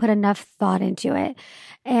think people put enough thought into it.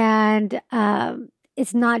 And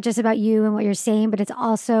it's not just about you and what you're saying, but it's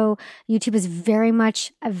also, YouTube is very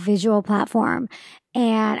much a visual platform.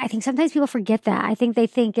 And I think sometimes people forget that. I think they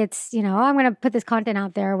think it's, I'm going to put this content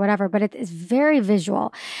out there or whatever, but it is very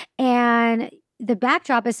visual. And the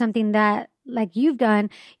backdrop is something that, like you've done,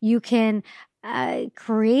 you can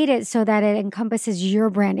create it so that it encompasses your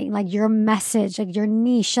branding, like your message, like your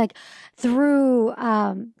niche, like through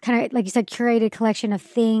kind of, like you said, curated collection of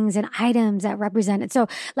things and items that represent it. So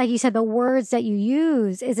like you said, the words that you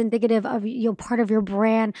use is indicative of part of your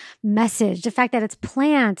brand message. The fact that it's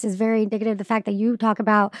plants is very indicative of the fact that you talk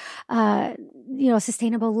about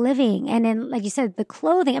sustainable living. And then, like you said, the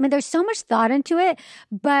clothing. I mean, there's so much thought into it,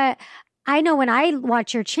 but I know when I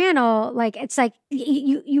watch your channel, like it's like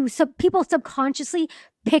people subconsciously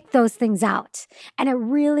pick those things out, and it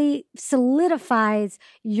really solidifies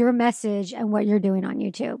your message and what you're doing on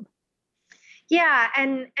YouTube. Yeah,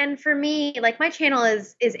 and for me, like my channel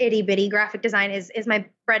is itty bitty. Graphic design is my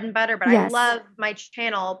bread and butter, but yes. I love my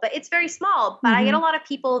channel, but it's very small. But I get a lot of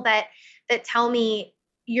people that tell me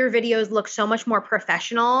your videos look so much more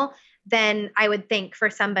professional than I would think for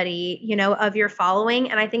somebody, of your following.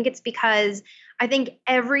 And I think it's because I think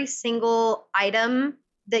every single item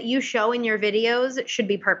that you show in your videos should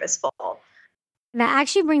be purposeful. That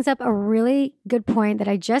actually brings up a really good point that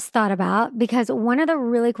I just thought about, because one of the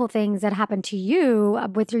really cool things that happened to you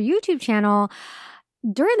with your YouTube channel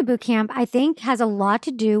during the bootcamp, I think has a lot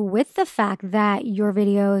to do with the fact that your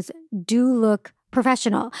videos do look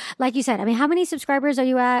professional. Like you said, I mean, how many subscribers are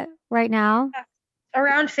you at right now?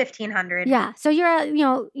 Around 1,500. Yeah. So you're at,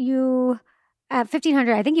 you at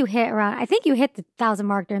 1,500, I think you hit the 1,000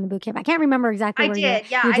 mark during the bootcamp. I can't remember exactly where I did.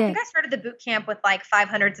 Yeah. I think I started the bootcamp with like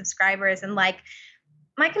 500 subscribers, and like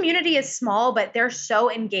my community is small, but they're so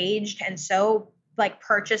engaged and so like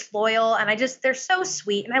purchase loyal. And they're so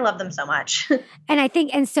sweet, and I love them so much.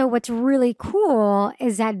 And so what's really cool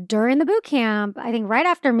is that during the bootcamp, I think right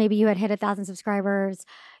after maybe you had hit 1,000 subscribers,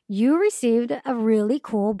 you received a really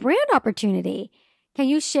cool brand opportunity. Can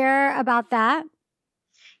you share about that?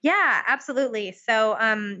 Yeah, absolutely. So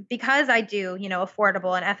because I do,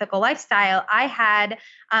 affordable and ethical lifestyle, I had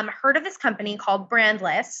heard of this company called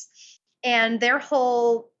Brandless, and their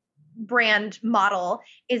whole brand model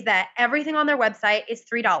is that everything on their website is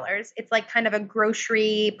 $3. It's like kind of a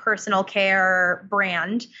grocery personal care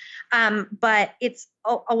brand. But it's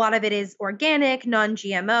a lot of it is organic,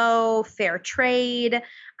 non-GMO, fair trade.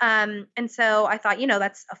 And so I thought,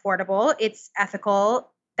 that's affordable. It's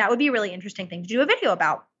ethical. That would be a really interesting thing to do a video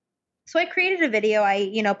about. So I created a video. I,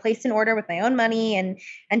 placed an order with my own money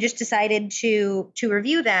and just decided to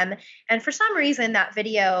review them. And for some reason, that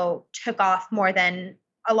video took off more than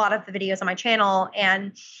a lot of the videos on my channel.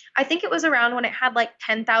 And I think it was around when it had like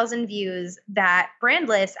 10,000 views that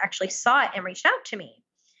Brandless actually saw it and reached out to me.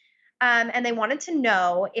 And they wanted to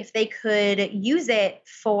know if they could use it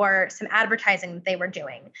for some advertising that they were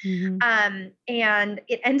doing. Mm-hmm. And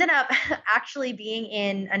it ended up actually being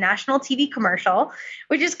in a national TV commercial,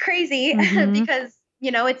 which is crazy because,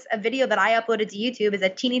 it's a video that I uploaded to YouTube as a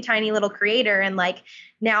teeny tiny little creator. And like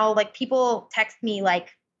now, like people text me like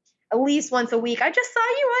at least once a week, I just saw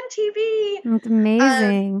you on TV. It's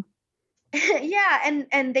amazing. Yeah.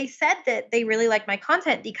 And they said that they really liked my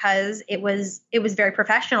content because it was very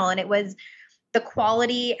professional, and it was the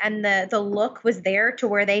quality and the look was there to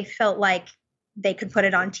where they felt like they could put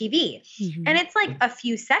it on TV. Mm-hmm. And it's like a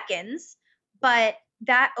few seconds, but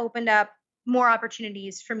that opened up more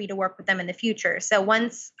opportunities for me to work with them in the future. So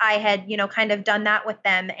once I had, kind of done that with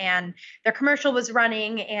them and their commercial was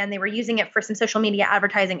running and they were using it for some social media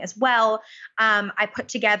advertising as well, I put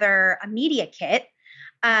together a media kit.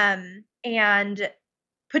 And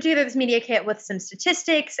put together this media kit with some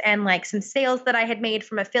statistics and like some sales that I had made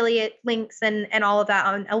from affiliate links and all of that,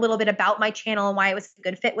 on a little bit about my channel and why it was a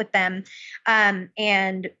good fit with them.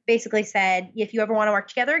 And basically said, if you ever want to work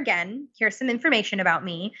together again, here's some information about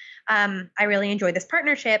me. I really enjoyed this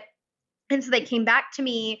partnership. And so they came back to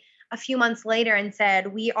me a few months later and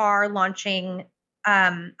said, we are launching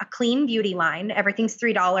a clean beauty line. Everything's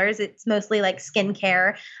 $3. It's mostly like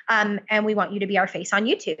skincare. And we want you to be our face on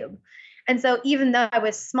YouTube. And so even though I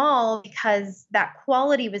was small, because that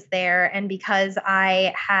quality was there and because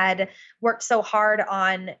I had worked so hard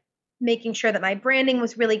on making sure that my branding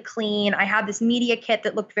was really clean, I had this media kit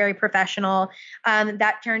that looked very professional,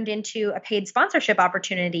 that turned into a paid sponsorship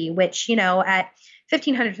opportunity, which, at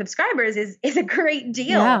 1,500 subscribers is a great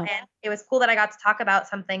deal. Yeah. And it was cool that I got to talk about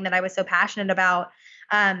something that I was so passionate about.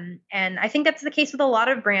 And I think that's the case with a lot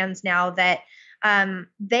of brands now, that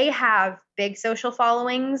they have big social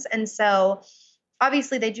followings. And so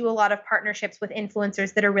obviously they do a lot of partnerships with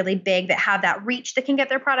influencers that are really big, that have that reach that can get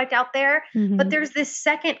their product out there. Mm-hmm. But there's this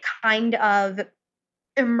second kind of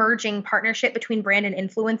emerging partnership between brand and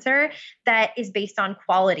influencer that is based on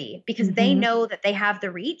quality, because they know that they have the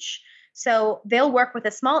reach. So they'll work with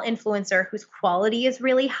a small influencer whose quality is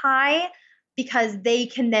really high, because they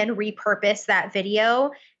can then repurpose that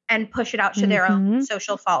video and push it out to their own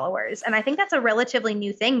social followers. And I think that's a relatively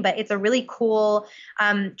new thing, but it's a really cool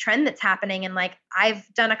trend that's happening. And like, I've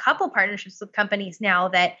done a couple partnerships with companies now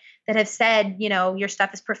that have said, your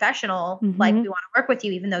stuff is professional. Like, we want to work with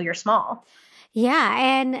you, even though you're small. Yeah.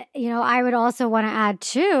 And, I would also want to add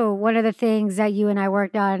too, one of the things that you and I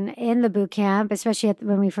worked on in the boot camp, especially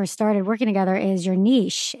when we first started working together, is your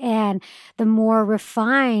niche. And the more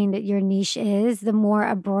refined your niche is, the more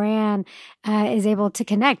a brand is able to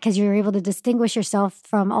connect, because you're able to distinguish yourself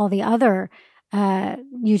from all the other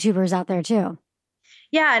YouTubers out there too.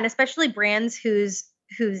 Yeah. And especially brands whose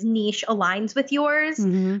niche aligns with yours.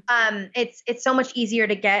 It's so much easier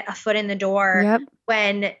to get a foot in the door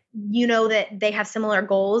when you know that they have similar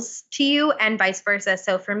goals to you, and vice versa.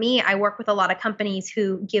 So for me, I work with a lot of companies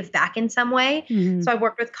who give back in some way. So I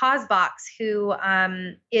worked with CauseBox, who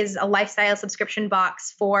is a lifestyle subscription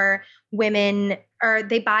box for women, or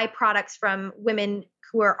they buy products from women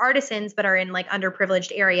who are artisans but are in like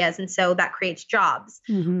underprivileged areas. And so that creates jobs.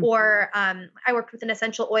 Or I worked with an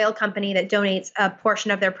essential oil company that donates a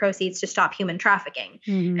portion of their proceeds to stop human trafficking.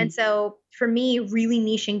 And so for me, really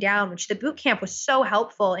niching down, which the boot camp was so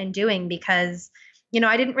helpful in doing, because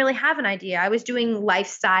I didn't really have an idea. I was doing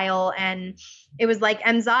lifestyle, and it was like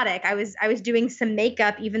exotic. I was doing some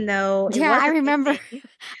makeup, even though I remember.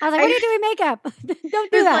 I was like, "What are you doing makeup?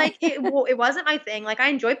 Don't do that." Like it wasn't my thing. Like, I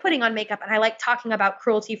enjoy putting on makeup, and I like talking about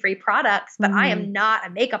cruelty-free products, but I am not a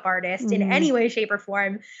makeup artist in any way, shape, or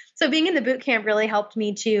form. So being in the boot camp really helped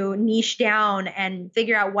me to niche down and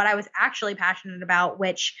figure out what I was actually passionate about,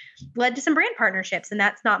 which led to some brand partnerships. And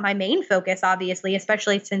that's not my main focus, obviously,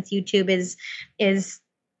 especially since YouTube is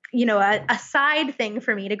a side thing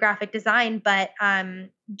for me to graphic design. But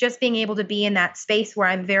just being able to be in that space where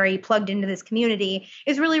I'm very plugged into this community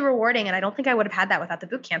is really rewarding. And I don't think I would have had that without the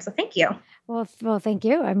boot camp. So thank you. Well, thank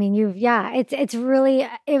you. I mean,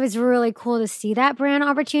 it was really cool to see that brand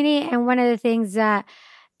opportunity. And one of the things that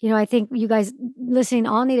I think you guys listening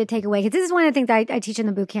all need to take away, because this is one of the things that I teach in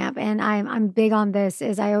the boot camp, and I'm big on this,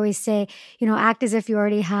 is I always say, act as if you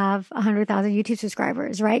already have 100,000 YouTube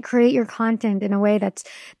subscribers, right? Create your content in a way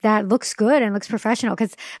that looks good and looks professional,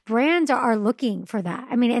 because brands are looking for that.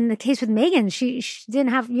 I mean, in the case with Megan, you didn't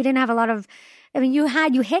have a lot of,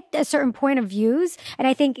 you hit a certain point of views, and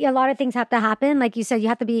I think a lot of things have to happen. Like you said, you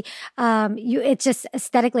have to be, it just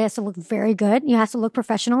aesthetically has to look very good. You have to look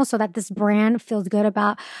professional so that this brand feels good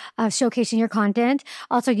about showcasing your content.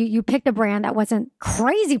 Also, you picked a brand that wasn't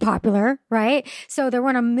crazy popular, right? So there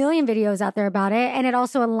weren't a million videos out there about it, and it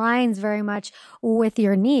also aligns very much with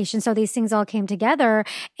your niche. And so these things all came together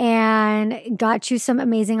and got you some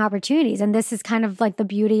amazing opportunities. And this is kind of like the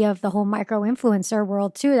beauty of the whole micro influencer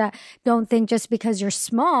world too, that don't think just because you're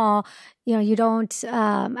small, you don't,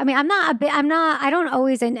 I don't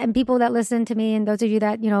always, and people that listen to me, and those of you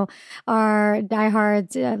that, are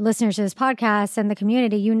diehards listeners to this podcast and the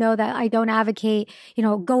community, that I don't advocate,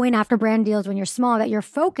 going after brand deals when you're small, that your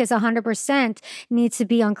focus 100% needs to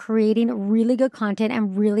be on creating really good content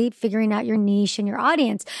and really figuring out your niche and your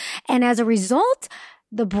audience. And as a result,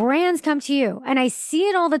 the brands come to you. And I see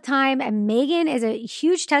it all the time. And Megan is a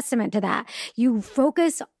huge testament to that. You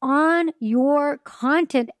focus on your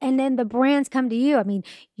content and then the brands come to you. I mean,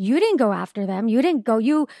 you didn't go after them. You didn't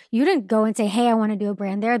go and say, hey, I want to do a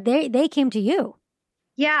brand there. They came to you.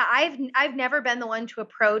 Yeah, I've never been the one to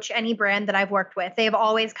approach any brand that I've worked with. They've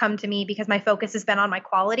always come to me because my focus has been on my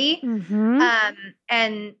quality. Mm-hmm.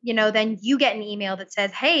 And then you get an email that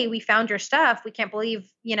says, hey, we found your stuff. We can't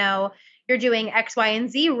believe, you're doing X, Y, and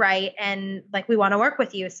Z right. And like, we want to work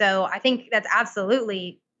with you. So I think that's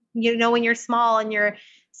absolutely, when you're small and you're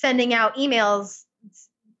sending out emails, it's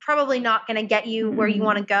probably not going to get you where you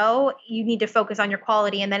want to go. You need to focus on your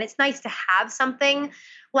quality. And then it's nice to have something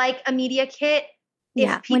like a media kit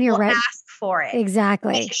if people when you're ready. ask for it.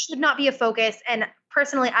 Exactly. It should not be a focus. And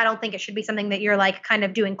personally, I don't think it should be something that you're like kind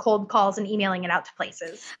of doing cold calls and emailing it out to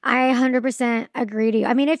places. I 100% agree to you.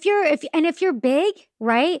 I mean, if you're big,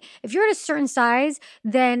 right? If you're at a certain size,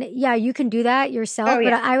 then yeah, you can do that yourself. Oh,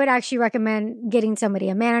 yeah. But I would actually recommend getting somebody,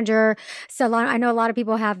 a manager, salon. I know a lot of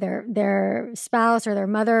people have their spouse or their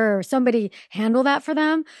mother or somebody handle that for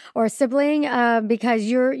them, or a sibling, because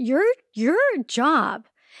your job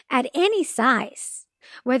at any size,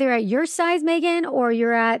 whether you're at your size, Megan, or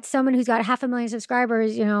you're at someone who's got 500,000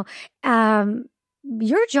 subscribers, your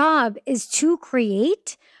job is to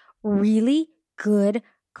create really good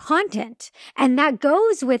content. And that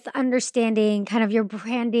goes with understanding kind of your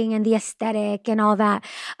branding and the aesthetic and all that.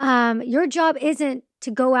 Your job isn't to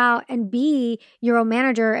go out and be your own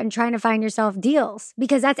manager and trying to find yourself deals,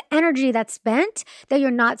 because that's energy that's spent that you're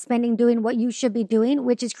not spending doing what you should be doing,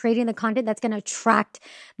 which is creating the content that's going to attract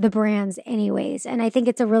the brands anyways. And I think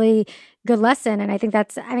it's a really good lesson. And I think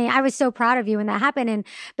I was so proud of you when that happened.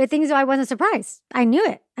 But things, I wasn't surprised. I knew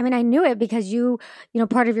it. I knew it because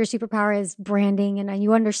part of your superpower is branding and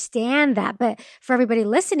you understand that. But for everybody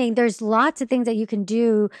listening, there's lots of things that you can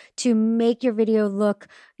do to make your video look,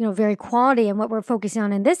 very quality. And what we're focusing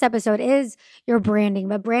on in this episode is your branding.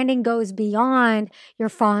 But branding goes beyond your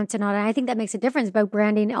fonts and all that. I think that makes a difference. But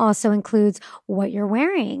branding also includes what you're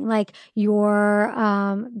wearing, like your,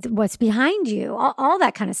 what's behind you, all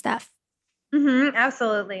that kind of stuff. Mm-hmm,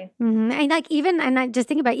 absolutely. Mm-hmm. And I just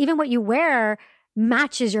think about even what you wear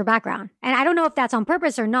matches your background. And I don't know if that's on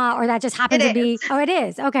purpose or not, or that just happens to be. Oh, it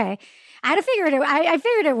is. Okay. I had to figure it out. I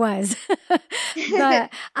figured it was,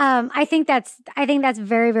 but, I think that's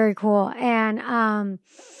very, very cool. And,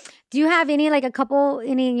 do you have any,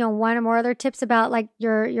 one or more other tips about like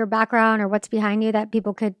your background or what's behind you that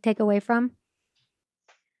people could take away from?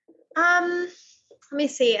 Let me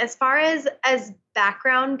see. As far as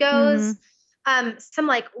background goes, some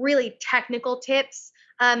like really technical tips.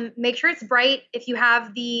 Make sure it's bright. If you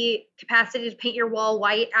have the capacity to paint your wall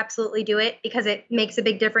white, absolutely do it, because it makes a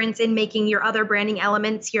big difference in making your other branding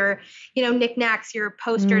elements, your, knickknacks, your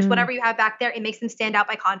posters, whatever you have back there, it makes them stand out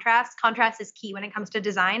by contrast. Contrast is key when it comes to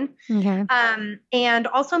design. Okay. And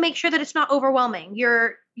also make sure that it's not overwhelming.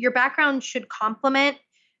 Your background should complement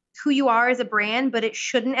who you are as a brand, but it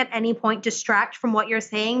shouldn't at any point distract from what you're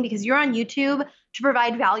saying, because you're on YouTube to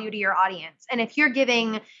provide value to your audience. And if you're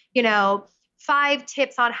giving, 5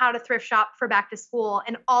 tips on how to thrift shop for back to school,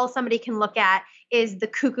 and all somebody can look at is the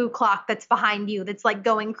cuckoo clock that's behind you that's like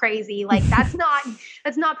going crazy. Like that's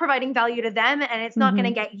not providing value to them, and it's not going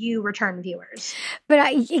to get you return viewers.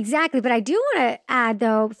 But exactly. But I do want to add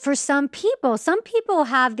though, for some people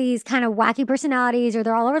have these kind of wacky personalities, or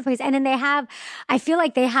they're all over the place. And then I feel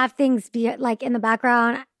like they have things be like in the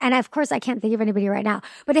background. And of course I can't think of anybody right now,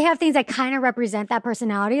 but they have things that kind of represent that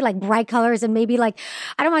personality, like bright colors and maybe like,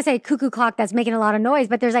 I don't want to say cuckoo clock that's making a lot of noise,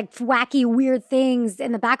 but there's like wacky, weird things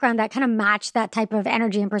in the background that kind of match that type of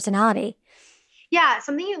energy and personality. Yeah.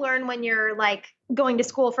 Something you learn when you're like going to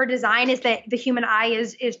school for design is that the human eye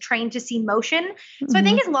is trained to see motion. So I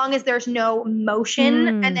think as long as there's no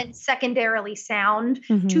motion and then secondarily sound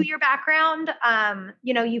to your background,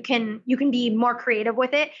 you can be more creative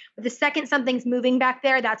with it. But the second something's moving back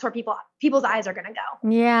there, that's where people's eyes are going to go.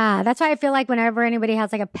 Yeah. That's why I feel like whenever anybody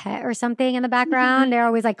has like a pet or something in the background, they're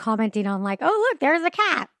always like commenting on like, oh, look, there's a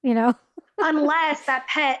cat, Unless that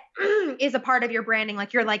pet is a part of your branding,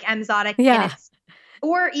 like you're like Exotic. Yeah.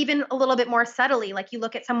 Or even a little bit more subtly, like you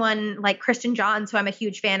look at someone like Kristen Johns, who I'm a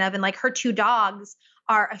huge fan of, and like her 2 dogs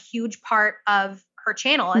are a huge part of her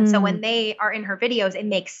channel. And so when they are in her videos, it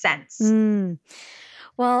makes sense.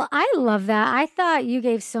 Well, I love that. I thought you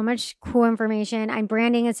gave so much cool information.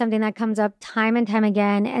 Branding is something that comes up time and time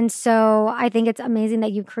again. And so I think it's amazing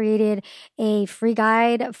that you created a free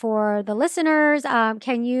guide for the listeners.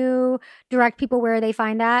 Can you direct people where they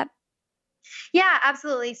find that? Yeah,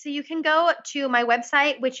 absolutely. So you can go to my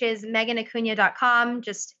website, which is meganacuna.com,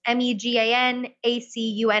 just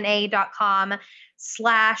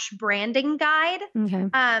meganacuna.com/branding guide. Okay.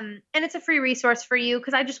 And it's a free resource for you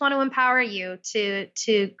because I just want to empower you to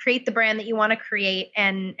create the brand that you want to create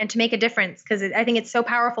and to make a difference. Because I think it's so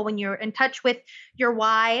powerful when you're in touch with your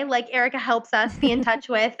why, like Erica helps us be in touch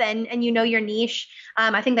with, and your niche.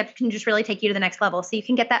 I think that can just really take you to the next level. So you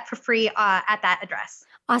can get that for free at that address.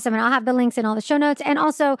 Awesome. And I'll have the links in all the show notes. And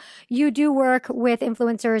also you do work with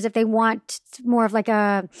influencers if they want more of like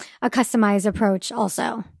a customized approach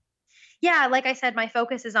also. Yeah, like I said, my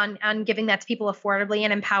focus is on giving that to people affordably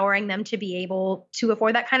and empowering them to be able to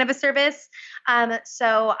afford that kind of a service.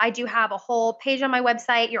 So I do have a whole page on my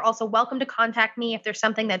website. You're also welcome to contact me if there's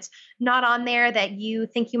something that's not on there that you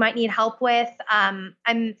think you might need help with.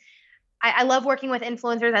 I love working with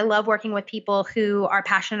influencers. I love working with people who are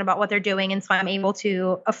passionate about what they're doing. And so I'm able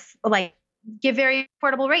to give very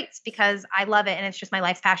affordable rates because I love it and it's just my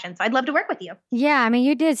life's passion. So I'd love to work with you. Yeah. I mean,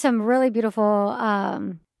 you did some really beautiful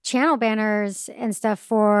channel banners and stuff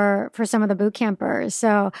for some of the boot campers.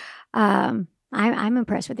 So I'm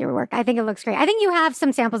impressed with your work. I think it looks great. I think you have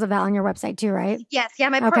some samples of that on your website too, right? Yes. Yeah.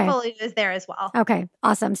 My portfolio is there as well. Okay.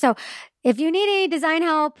 Awesome. So if you need any design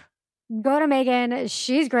help, go to Megan.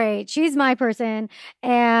 She's great. She's my person.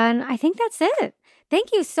 And I think that's it.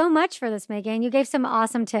 Thank you so much for this, Megan. You gave some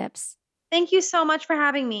awesome tips. Thank you so much for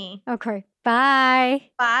having me. Okay. Bye.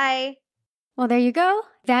 Bye. Well, there you go.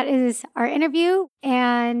 That is our interview.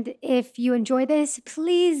 And if you enjoy this,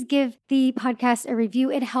 please give the podcast a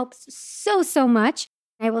review. It helps so much.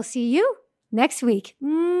 I will see you next week.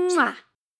 Mwah.